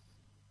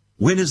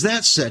 When is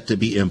that set to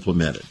be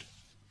implemented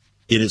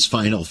in its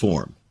final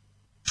form?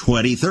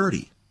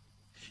 2030.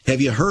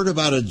 Have you heard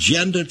about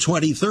Agenda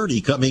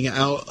 2030 coming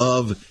out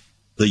of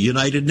the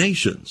United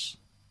Nations?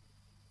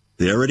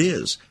 There it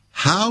is.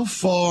 How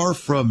far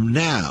from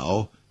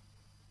now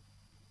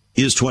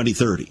is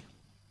 2030?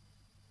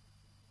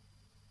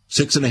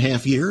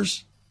 6.5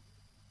 years?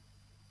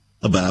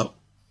 About.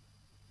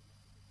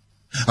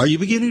 Are you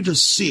beginning to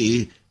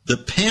see the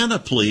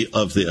panoply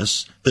of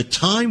this, the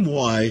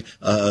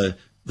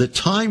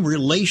time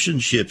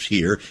relationships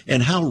here,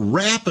 and how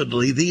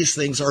rapidly these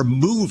things are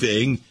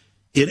moving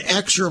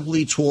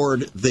inexorably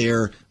toward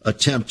their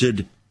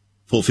attempted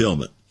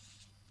fulfillment?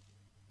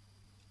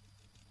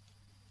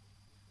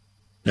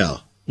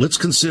 Now, let's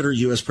consider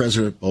U.S.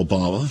 President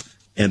Obama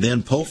and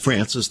then Pope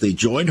Francis. They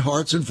joined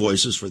hearts and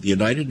voices for the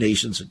United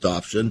Nations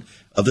adoption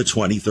of the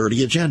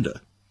 2030 Agenda.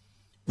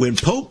 when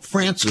Pope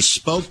Francis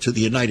spoke to the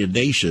United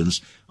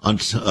Nations on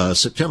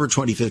September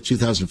 25th,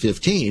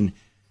 2015,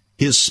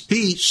 his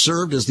speech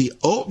served as the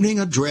opening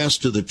address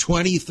to the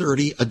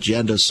 2030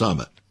 Agenda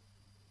Summit.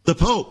 The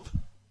Pope.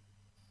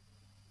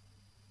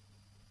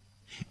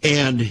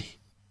 And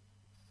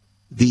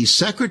the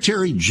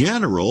Secretary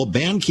General,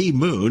 Ban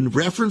Ki-moon,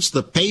 referenced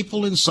the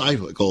papal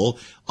encyclical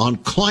on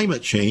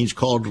climate change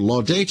called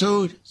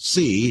Laudato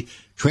Si,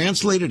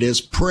 translated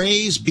as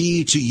Praise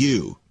Be to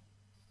You,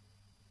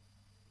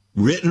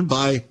 written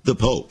by the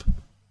Pope,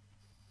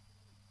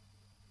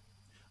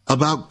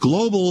 about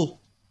globalism,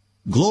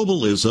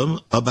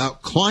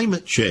 about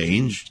climate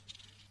change,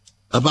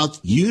 about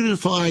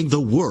unifying the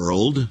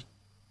world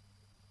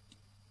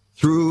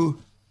through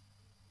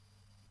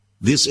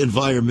this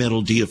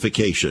environmental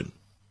deification.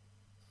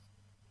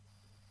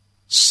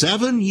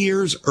 7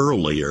 years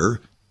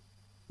earlier,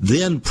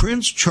 then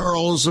Prince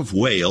Charles of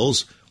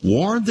Wales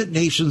warned that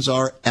nations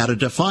are at a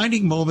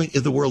defining moment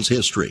in the world's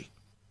history.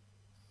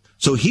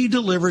 So he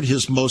delivered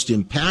his most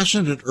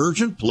impassioned and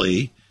urgent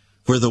plea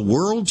for the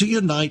world to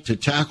unite to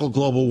tackle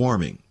global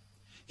warming.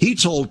 He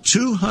told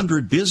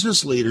 200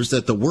 business leaders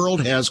that the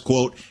world has,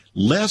 quote,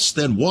 less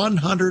than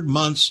 100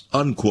 months,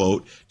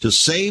 unquote, to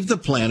save the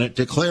planet,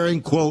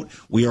 declaring, quote,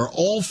 we are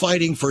all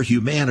fighting for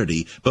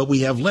humanity, but we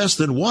have less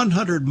than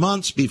 100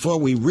 months before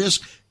we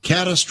risk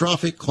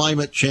catastrophic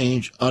climate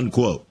change,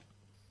 unquote.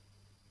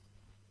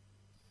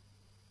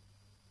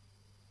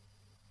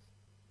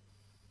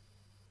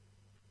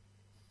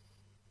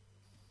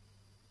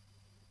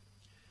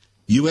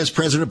 U.S.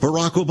 President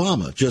Barack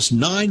Obama, just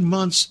 9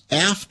 months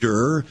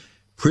after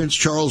Prince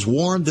Charles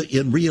warned that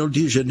in Rio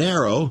de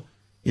Janeiro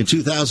in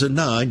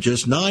 2009,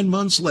 just 9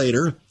 months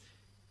later,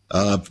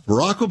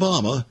 Barack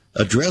Obama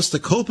addressed the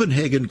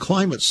Copenhagen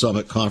Climate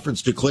Summit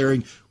Conference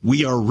declaring,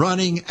 we are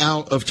running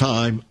out of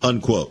time,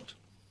 unquote.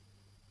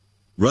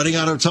 Running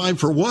out of time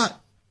for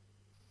what?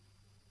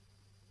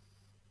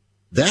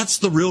 That's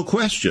the real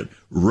question.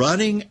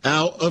 Running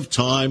out of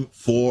time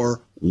for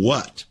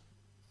what?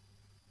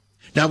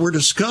 Now, we're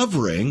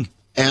discovering,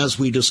 as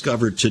we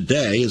discovered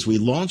today, as we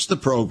launched the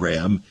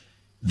program,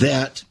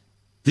 that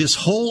this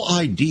whole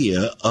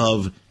idea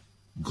of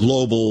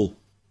global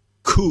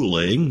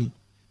cooling,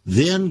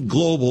 then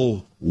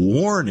global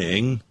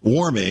warming,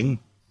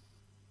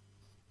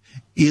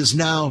 is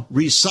now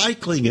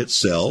recycling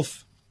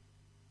itself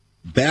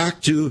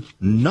back to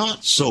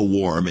not so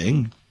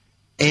warming,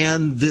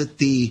 and that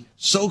the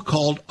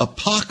so-called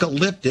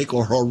apocalyptic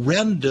or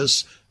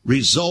horrendous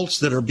results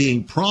that are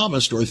being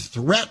promised or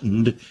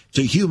threatened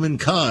to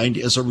humankind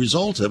as a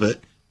result of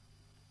it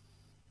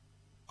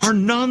are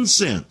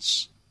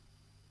nonsense.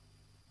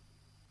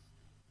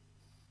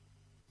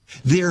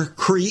 They're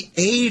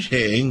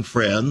creating,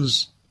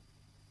 friends,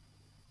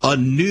 a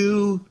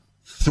new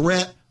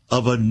threat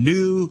of a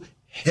new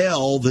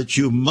hell that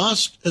you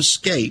must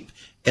escape,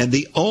 and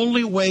the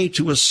only way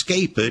to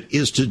escape it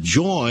is to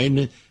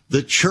join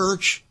the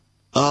Church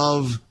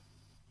of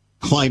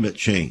Climate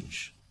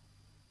Change,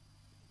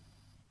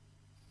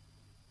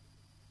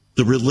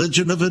 the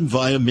religion of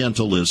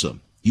environmentalism.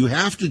 You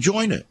have to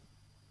join it.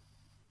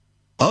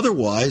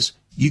 Otherwise,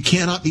 you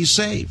cannot be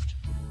saved.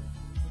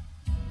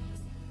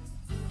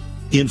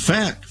 In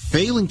fact,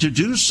 failing to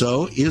do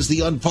so is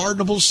the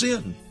unpardonable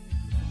sin,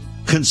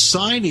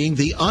 consigning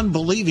the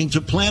unbelieving to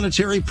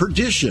planetary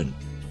perdition,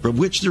 from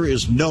which there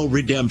is no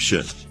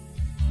redemption.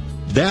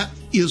 That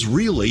is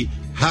really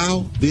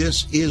how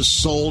this is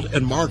sold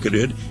and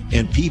marketed,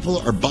 and people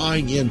are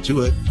buying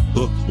into it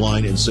hook,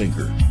 line, and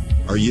sinker.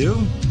 Are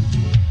you?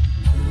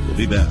 We'll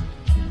be back.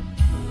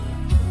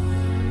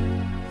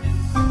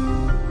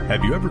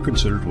 Have you ever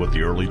considered what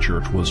the early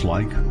church was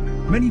like?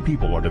 Many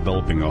people are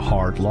developing a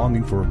heart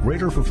longing for a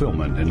greater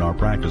fulfillment in our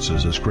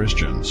practices as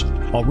Christians.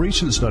 A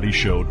recent study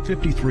showed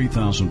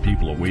 53,000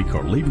 people a week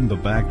are leaving the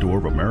back door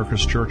of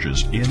America's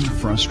churches in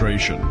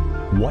frustration.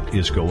 What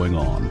is going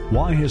on?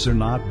 Why has there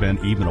not been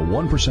even a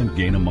 1%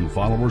 gain among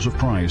followers of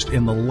Christ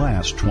in the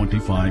last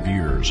 25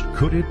 years?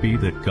 Could it be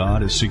that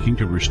God is seeking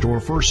to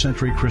restore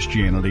first-century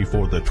Christianity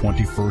for the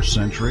 21st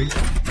century?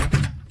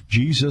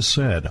 Jesus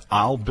said,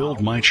 I'll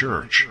build my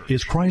church.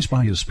 Is Christ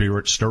by His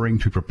Spirit stirring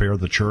to prepare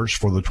the church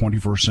for the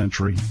 21st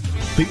century?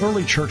 The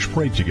early church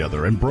prayed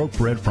together and broke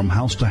bread from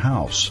house to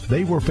house.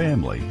 They were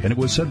family, and it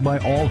was said by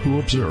all who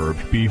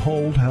observed,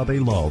 behold how they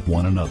love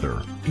one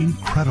another.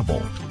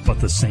 Incredible. But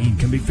the same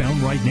can be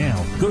found right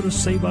now. Go to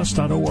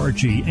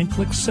saveus.org and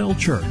click Cell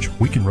Church.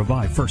 We can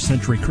revive first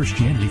century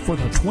Christianity for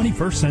the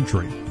 21st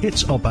century.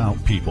 It's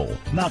about people,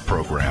 not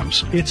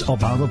programs. It's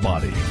about a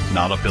body,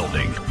 not a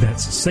building.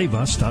 That's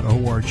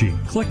saveus.org.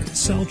 Click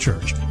Cell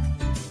Church.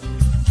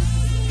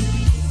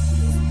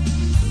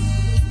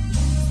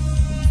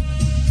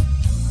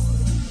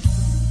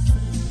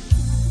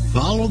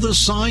 Follow the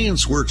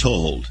science, we're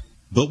told.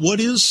 But what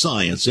is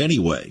science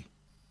anyway?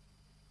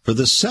 For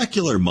the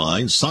secular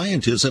mind,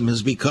 scientism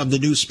has become the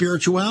new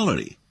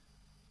spirituality.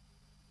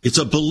 It's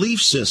a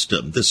belief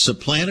system that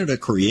supplanted a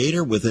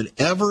creator with an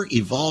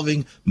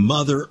ever-evolving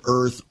Mother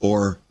Earth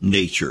or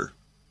nature.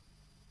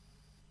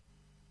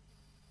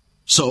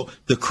 So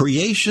the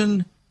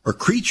creation or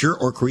creature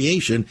or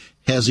creation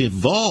has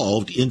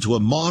evolved into a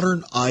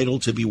modern idol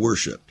to be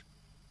worshipped,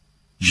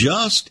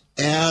 just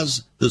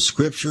as the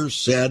scripture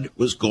said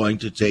was going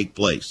to take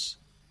place.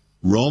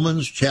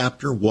 Romans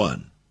chapter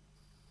 1.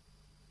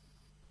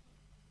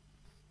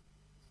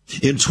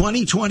 In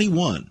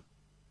 2021,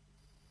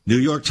 New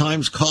York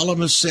Times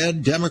columnist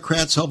said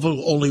Democrats have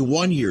only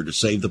 1 year to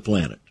save the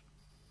planet.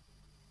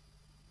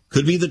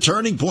 Could be the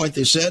turning point,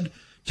 they said,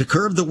 to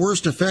curb the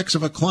worst effects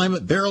of a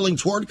climate barreling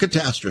toward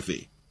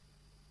catastrophe.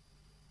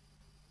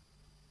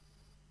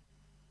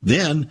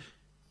 Then,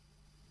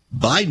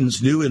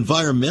 Biden's new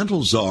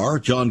environmental czar,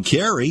 John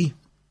Kerry,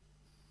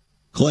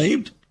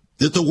 claimed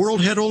that the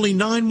world had only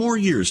 9 more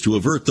years to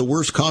avert the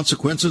worst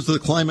consequences of the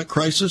climate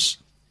crisis.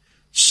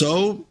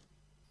 So,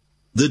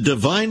 the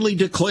divinely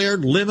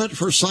declared limit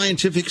for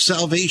scientific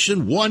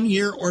salvation, 1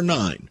 year or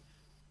 9.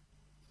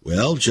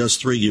 Well,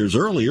 just 3 years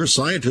earlier,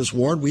 scientists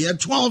warned we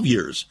had 12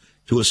 years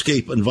to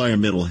escape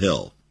environmental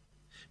hell.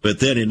 But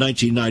then in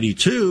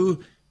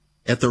 1992,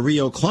 at the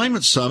Rio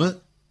Climate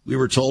Summit, we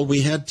were told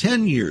we had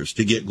 10 years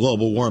to get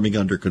global warming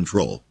under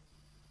control.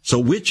 So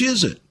which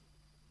is it?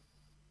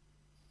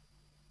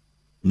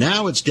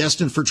 Now it's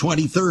destined for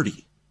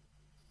 2030.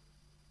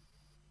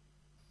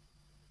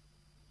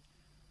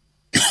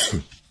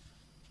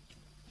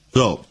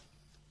 So,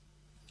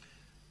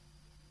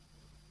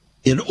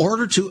 in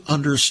order to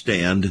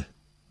understand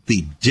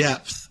the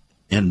depth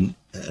and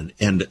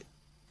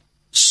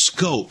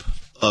scope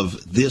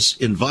of this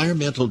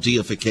environmental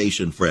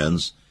deification,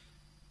 friends,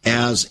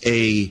 as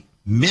a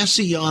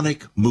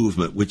messianic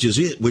movement, which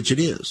it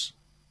is.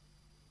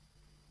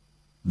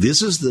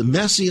 This is the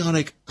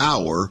messianic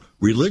hour.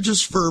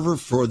 Religious fervor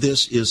for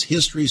this is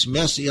history's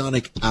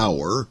messianic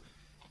hour,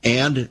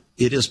 and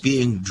it is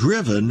being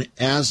driven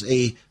as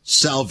a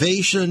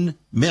salvation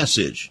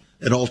message,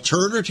 an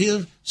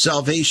alternative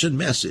salvation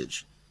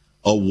message,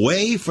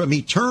 away from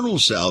eternal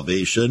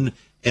salvation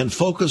and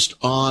focused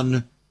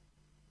on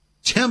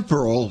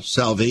temporal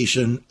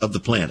salvation of the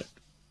planet.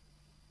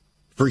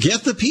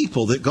 Forget the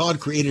people that God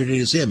created in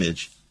his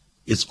image.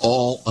 It's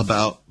all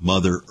about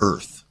Mother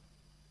Earth.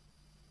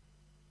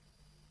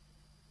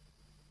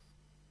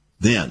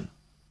 Then,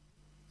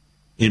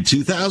 in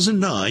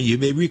 2009, you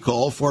may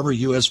recall former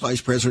U.S.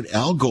 Vice President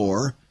Al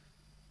Gore,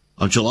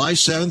 on July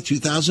 7,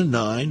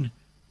 2009,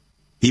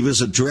 he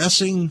was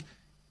addressing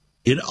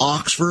in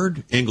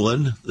Oxford,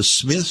 England, the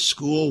Smith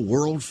School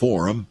World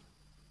Forum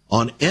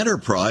on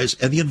enterprise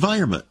and the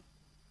environment.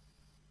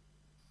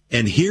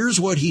 And here's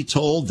what he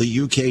told the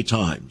UK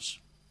Times.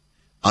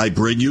 I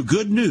bring you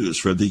good news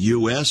from the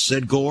U.S.,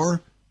 said Gore.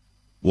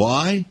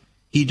 Why?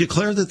 He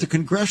declared that the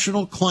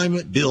Congressional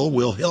Climate Bill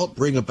will help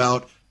bring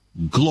about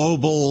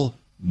global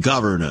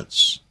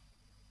governance.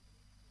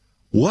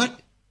 What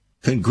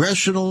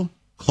Congressional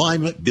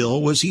Climate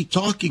Bill was he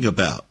talking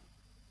about?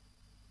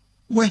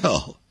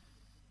 Well,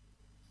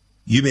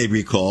 you may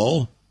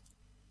recall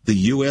the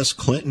U.S.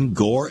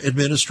 Clinton-Gore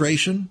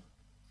administration.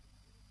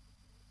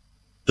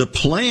 The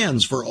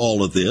plans for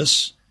all of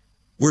this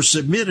were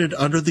submitted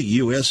under the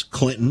U.S.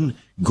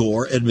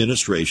 Clinton-Gore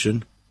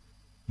administration,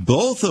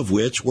 both of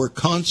which were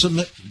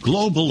consummate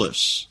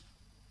globalists.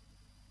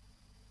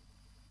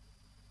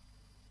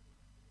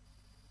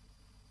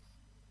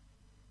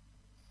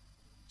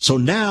 So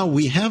now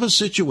we have a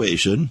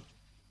situation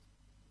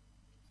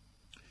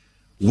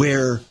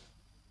where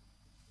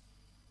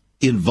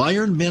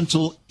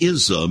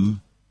environmentalism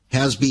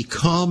has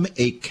become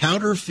a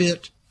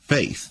counterfeit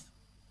faith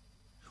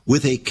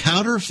with a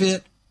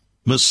counterfeit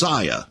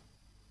Messiah.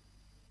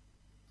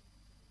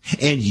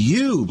 And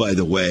you, by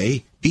the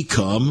way,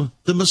 become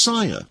the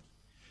Messiah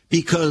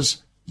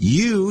because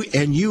you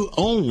and you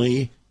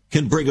only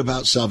can bring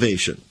about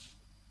salvation.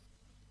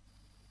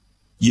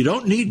 You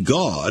don't need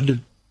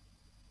God.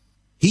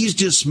 He's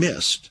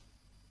dismissed.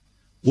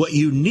 What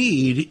you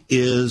need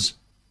is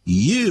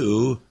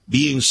you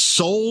being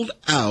sold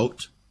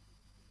out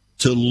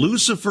to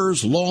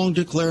Lucifer's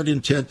long-declared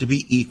intent to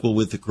be equal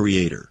with the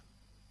Creator.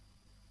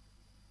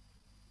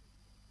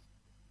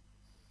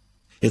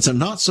 It's a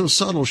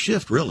not-so-subtle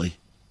shift, really.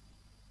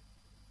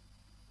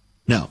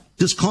 Now,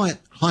 does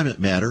climate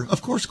matter?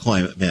 Of course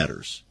climate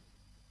matters.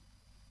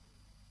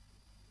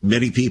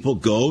 Many people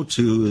go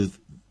to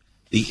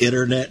the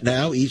Internet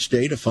now each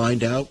day to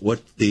find out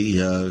what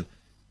the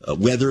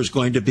weather is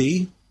going to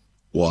be.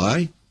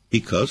 Why?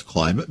 Because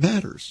climate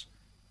matters.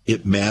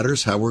 It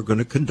matters how we're going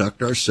to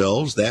conduct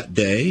ourselves that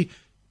day,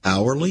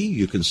 hourly.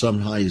 You can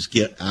sometimes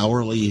get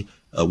hourly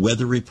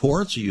weather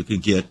reports, or you can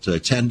get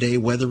 10-day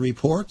weather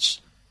reports.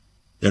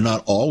 They're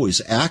not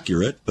always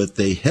accurate, but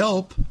they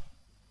help.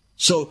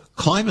 So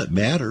climate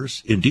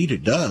matters. Indeed,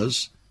 it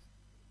does.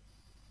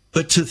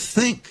 But to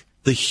think,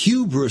 the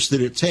hubris that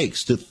it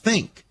takes to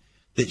think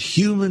that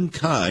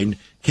humankind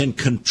can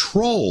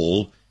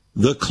control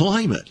the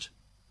climate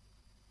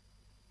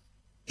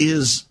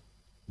is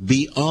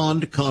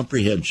beyond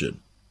comprehension.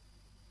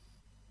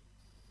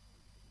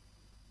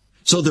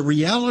 So the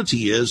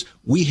reality is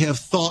we have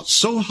thought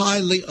so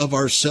highly of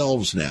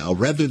ourselves now,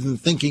 rather than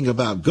thinking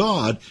about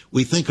God,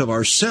 we think of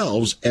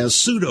ourselves as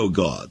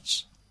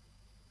pseudo-gods.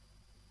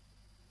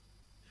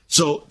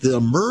 So the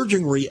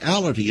emerging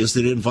reality is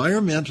that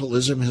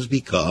environmentalism has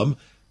become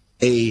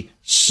a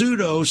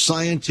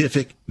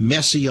pseudo-scientific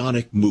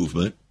messianic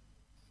movement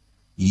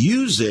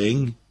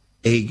using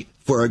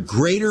for a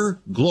greater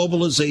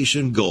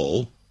globalization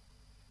goal,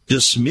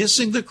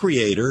 dismissing the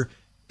Creator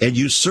and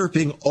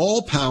usurping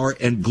all power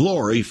and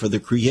glory for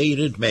the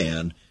created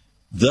man,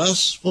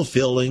 thus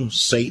fulfilling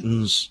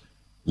Satan's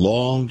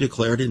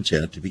long-declared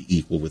intent to be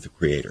equal with the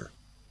Creator.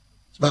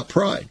 It's about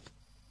pride.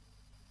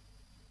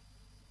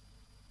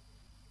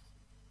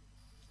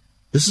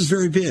 This is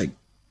very big.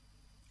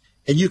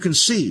 And you can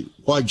see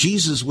why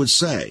Jesus would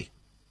say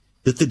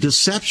that the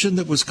deception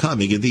that was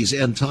coming in these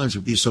end times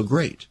would be so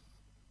great.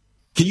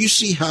 Can you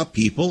see how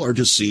people are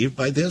deceived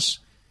by this?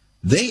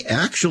 They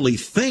actually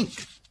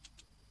think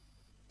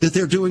that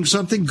they're doing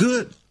something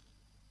good.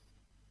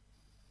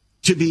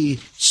 To be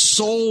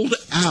sold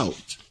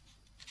out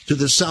to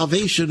the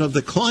salvation of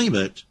the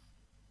climate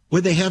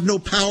when they have no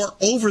power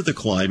over the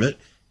climate,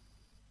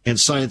 and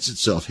science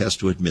itself has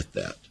to admit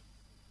that.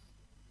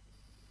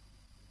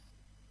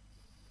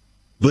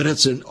 But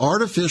it's an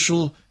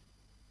artificial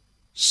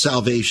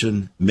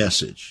salvation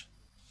message.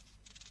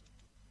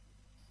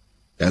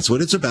 That's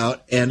what it's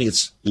about, and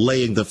it's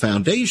laying the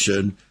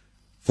foundation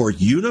for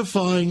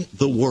unifying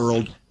the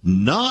world,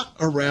 not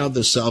around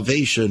the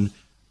salvation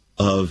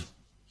of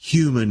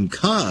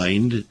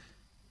humankind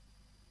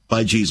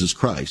by Jesus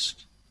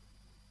Christ,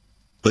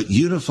 but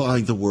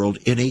unifying the world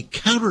in a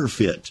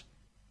counterfeit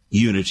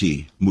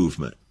unity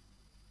movement.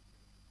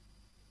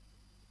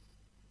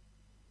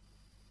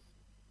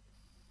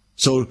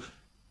 So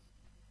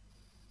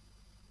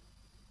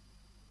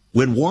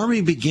when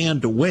warming began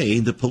to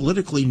wane, the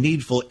politically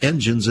needful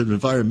engines of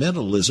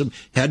environmentalism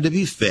had to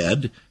be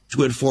fed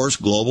to enforce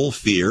global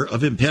fear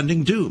of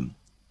impending doom.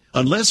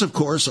 Unless, of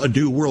course, a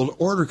new world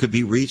order could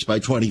be reached by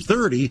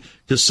 2030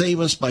 to save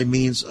us by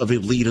means of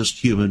elitist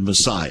human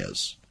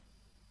messiahs.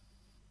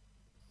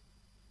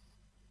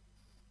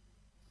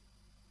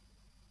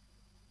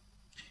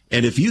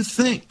 And if you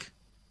think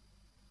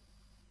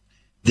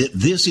that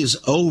this is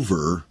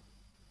over,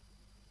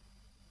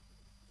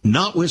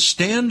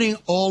 notwithstanding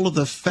all of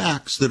the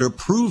facts that are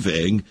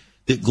proving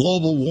that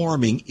global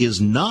warming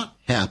is not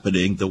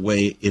happening the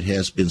way it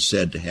has been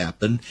said to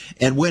happen,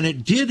 and when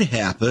it did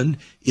happen,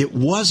 it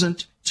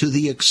wasn't to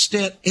the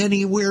extent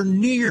anywhere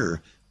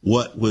near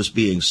what was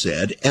being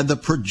said, and the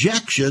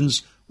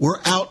projections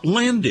were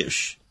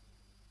outlandish.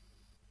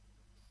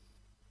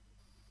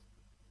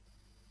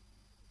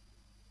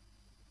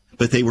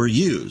 But they were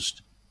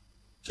used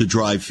to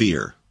drive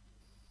fear.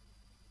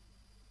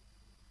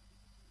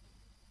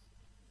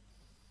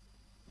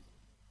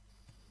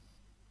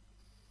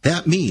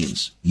 That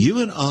means you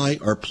and I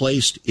are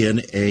placed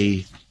in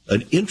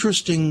an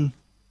interesting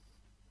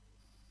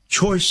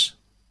choice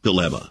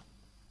dilemma.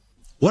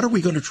 What are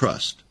we going to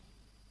trust?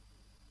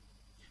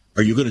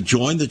 Are you going to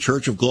join the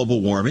Church of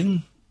Global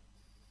Warming,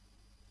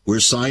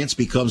 where science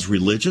becomes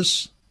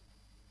religious,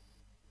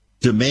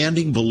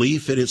 demanding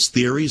belief in its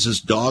theories as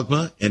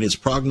dogma and its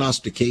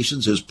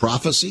prognostications as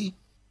prophecy,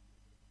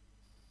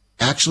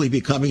 actually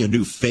becoming a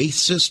new faith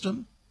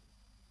system?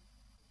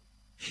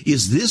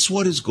 Is this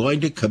what is going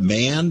to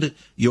command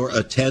your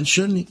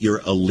attention,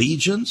 your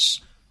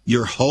allegiance,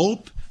 your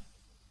hope?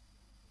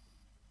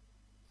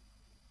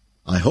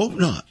 I hope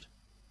not.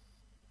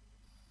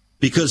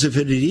 Because if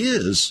it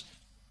is,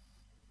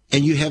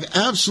 and you have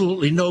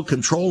absolutely no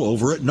control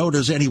over it, nor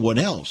does anyone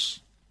else,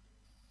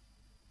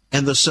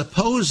 and the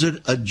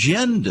supposed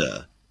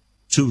agenda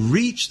to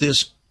reach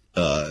this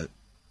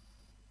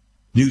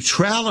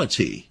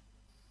neutrality,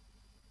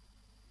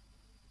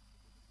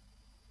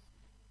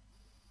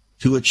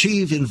 to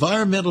achieve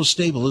environmental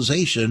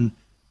stabilization,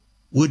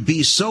 would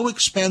be so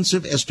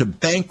expensive as to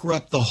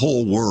bankrupt the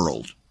whole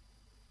world.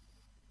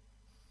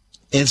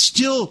 And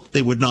still,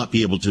 they would not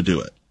be able to do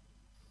it.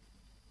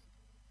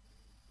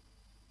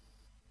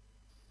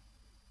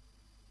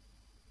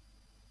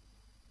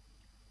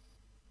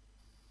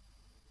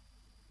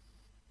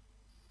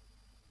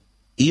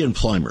 Ian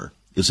Plimer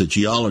is a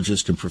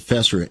geologist and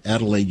professor at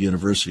Adelaide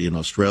University in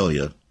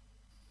Australia.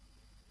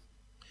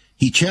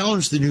 He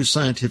challenged the new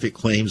scientific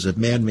claims of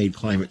man-made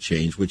climate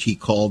change, which he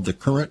called the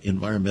current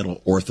environmental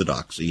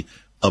orthodoxy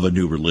of a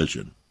new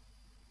religion.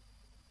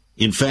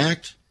 In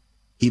fact,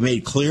 he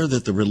made clear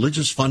that the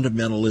religious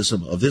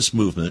fundamentalism of this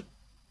movement,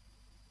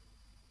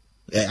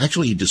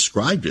 actually he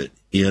described it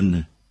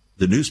in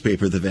the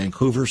newspaper The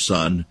Vancouver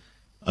Sun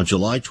on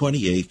July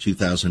 28,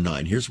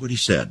 2009. Here's what he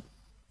said.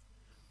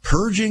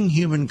 Purging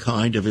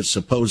humankind of its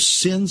supposed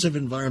sins of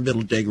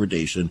environmental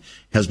degradation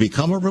has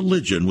become a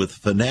religion with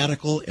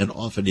fanatical and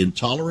often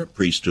intolerant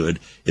priesthood,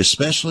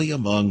 especially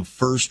among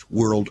first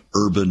world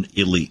urban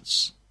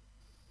elites.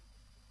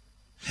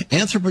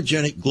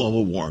 Anthropogenic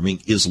global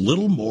warming is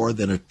little more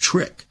than a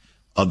trick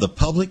of the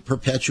public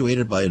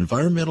perpetuated by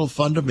environmental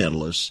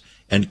fundamentalists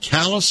and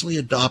callously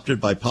adopted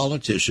by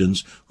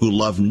politicians who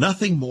love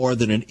nothing more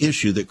than an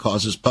issue that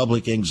causes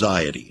public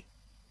anxiety.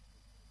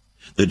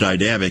 The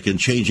dynamic and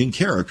changing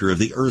character of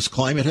the Earth's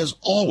climate has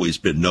always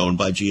been known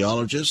by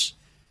geologists.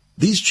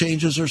 These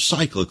changes are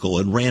cyclical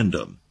and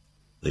random.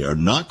 They are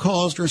not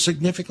caused or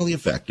significantly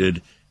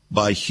affected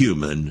by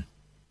human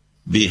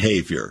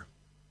behavior.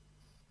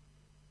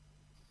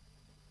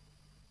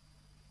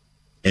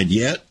 And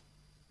yet,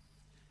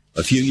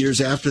 a few years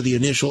after the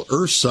initial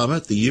Earth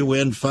Summit, the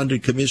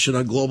UN-funded Commission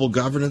on Global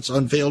Governance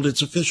unveiled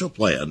its official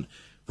plan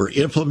for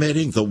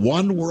implementing the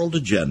One World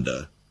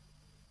Agenda,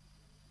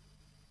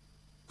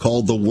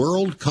 called the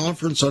World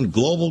Conference on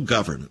Global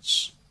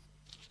Governance.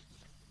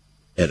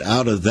 And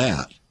out of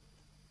that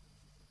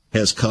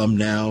has come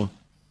now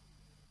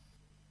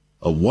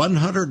a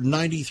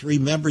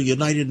 193-member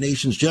United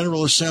Nations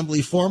General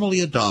Assembly formally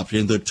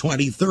adopting the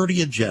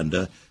 2030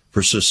 Agenda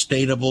for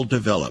Sustainable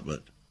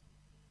Development.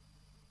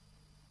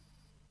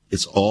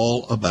 It's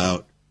all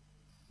about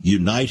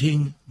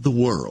uniting the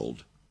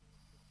world,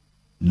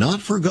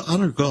 not for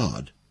honor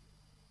God,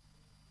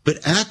 but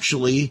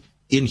actually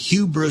in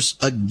hubris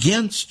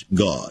against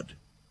God.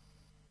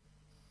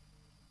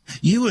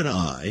 You and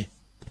I,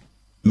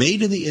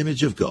 made in the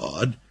image of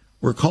God,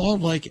 were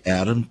called like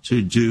Adam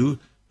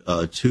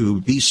to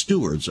be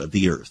stewards of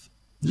the earth.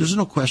 There's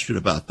no question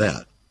about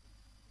that.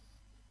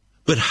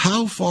 But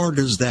how far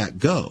does that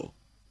go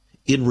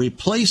in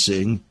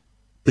replacing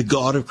the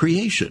God of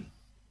creation?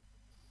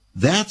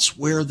 That's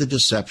where the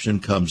deception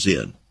comes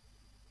in.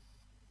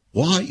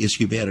 Why is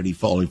humanity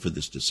falling for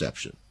this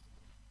deception?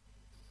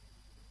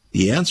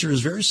 The answer is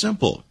very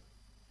simple.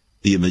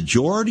 The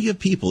majority of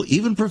people,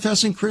 even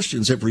professing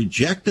Christians, have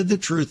rejected the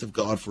truth of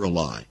God for a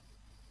lie.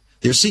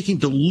 They're seeking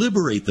to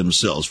liberate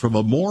themselves from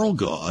a moral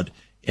God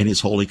and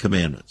his holy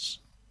commandments.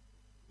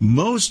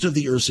 Most of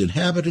the earth's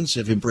inhabitants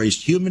have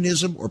embraced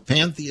humanism or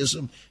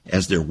pantheism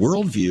as their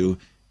worldview,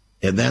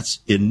 and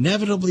that's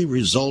inevitably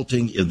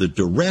resulting in the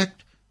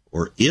direct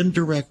or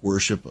indirect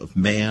worship of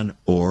man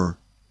or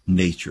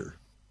nature.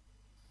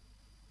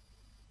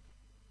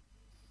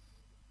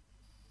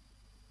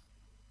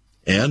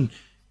 And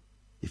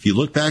if you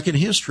look back in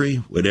history,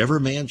 whenever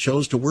man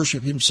chose to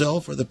worship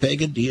himself or the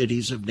pagan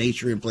deities of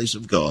nature in place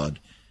of God,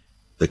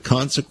 the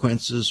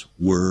consequences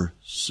were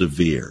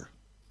severe.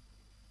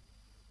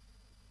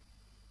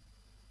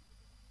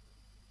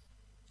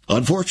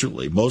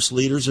 Unfortunately, most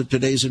leaders of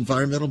today's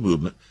environmental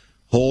movement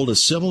hold a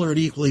similar and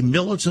equally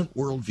militant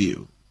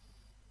worldview.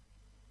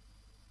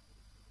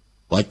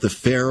 Like the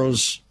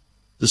pharaohs,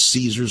 the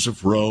Caesars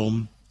of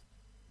Rome,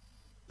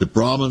 the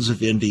Brahmins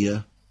of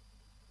India.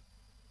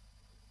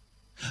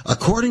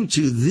 According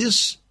to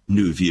this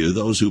new view,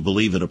 those who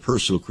believe in a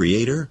personal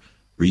creator,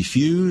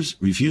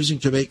 refusing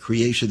to make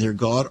creation their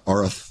God,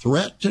 are a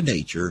threat to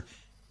nature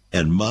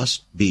and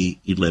must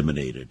be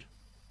eliminated.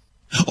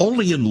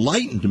 Only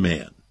enlightened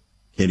man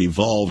can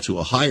evolve to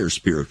a higher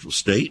spiritual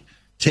state,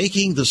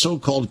 taking the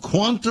so-called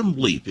quantum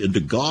leap into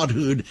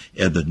godhood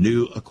and the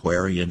new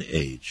Aquarian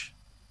age.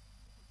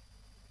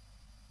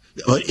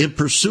 In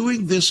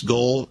pursuing this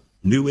goal,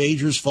 New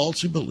Agers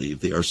falsely believe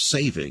they are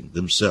saving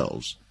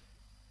themselves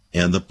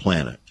and the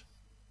planet.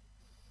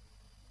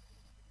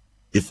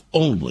 If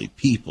only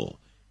people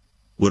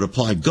would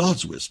apply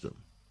God's wisdom,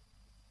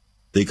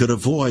 they could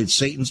avoid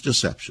Satan's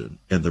deception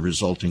and the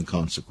resulting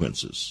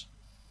consequences.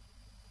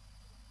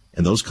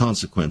 And those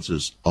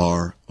consequences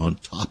are on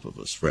top of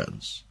us,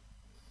 friends.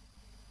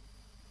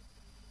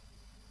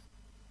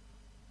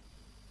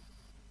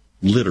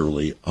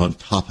 Literally on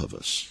top of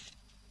us.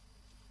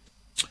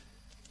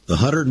 The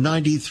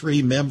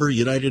 193-member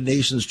United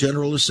Nations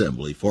General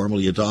Assembly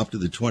formally adopted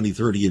the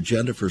 2030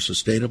 Agenda for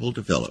Sustainable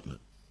Development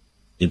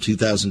in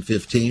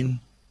 2015,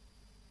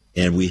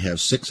 and we have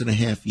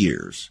 6.5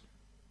 years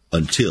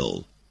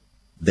until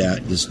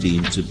that is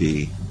deemed to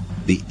be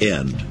the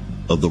end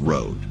of the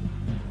road.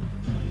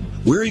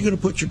 Where are you going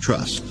to put your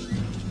trust?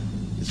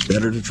 It's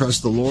better to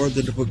trust the Lord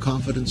than to put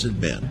confidence in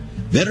men.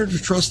 Better to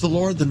trust the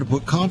Lord than to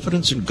put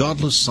confidence in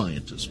godless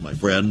scientists, my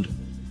friend.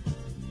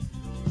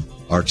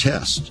 Our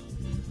test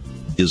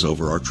is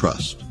over our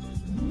trust.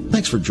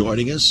 Thanks for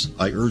joining us.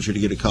 I urge you to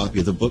get a copy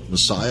of the book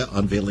Messiah,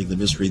 Unveiling the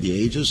Mystery of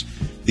the Ages.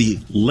 The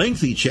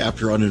lengthy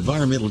chapter on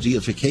environmental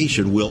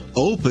deification will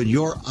open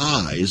your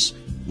eyes.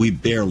 We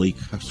barely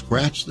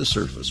scratched the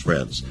surface,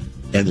 friends.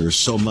 And there's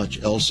so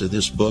much else in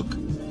this book.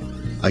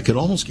 I can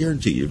almost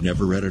guarantee you've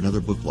never read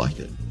another book like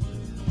it.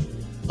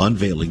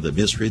 Unveiling the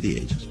Mystery of the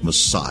Ages,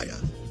 Messiah.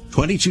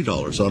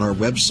 $22 on our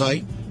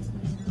website.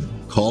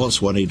 Call us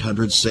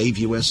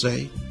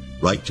 1-800-SAVE-USA.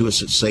 Write to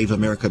us at Save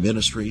America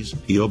Ministries,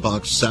 P.O.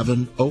 Box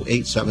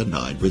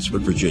 70879,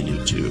 Richmond, Virginia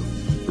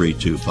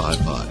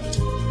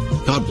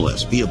 23255. God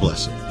bless. Be a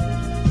blessing.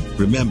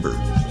 Remember,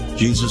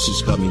 Jesus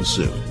is coming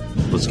soon.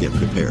 Let's get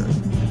prepared.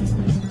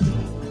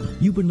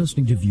 You've been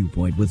listening to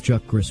Viewpoint with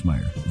Chuck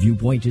Chrismeyer.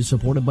 Viewpoint is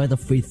supported by the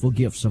faithful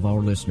gifts of our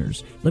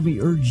listeners. Let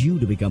me urge you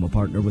to become a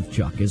partner with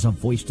Chuck as a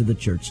voice to the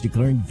church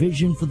declaring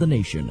vision for the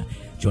nation.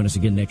 Join us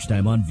again next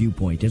time on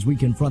Viewpoint as we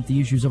confront the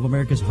issues of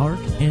America's heart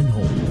and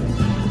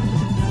home.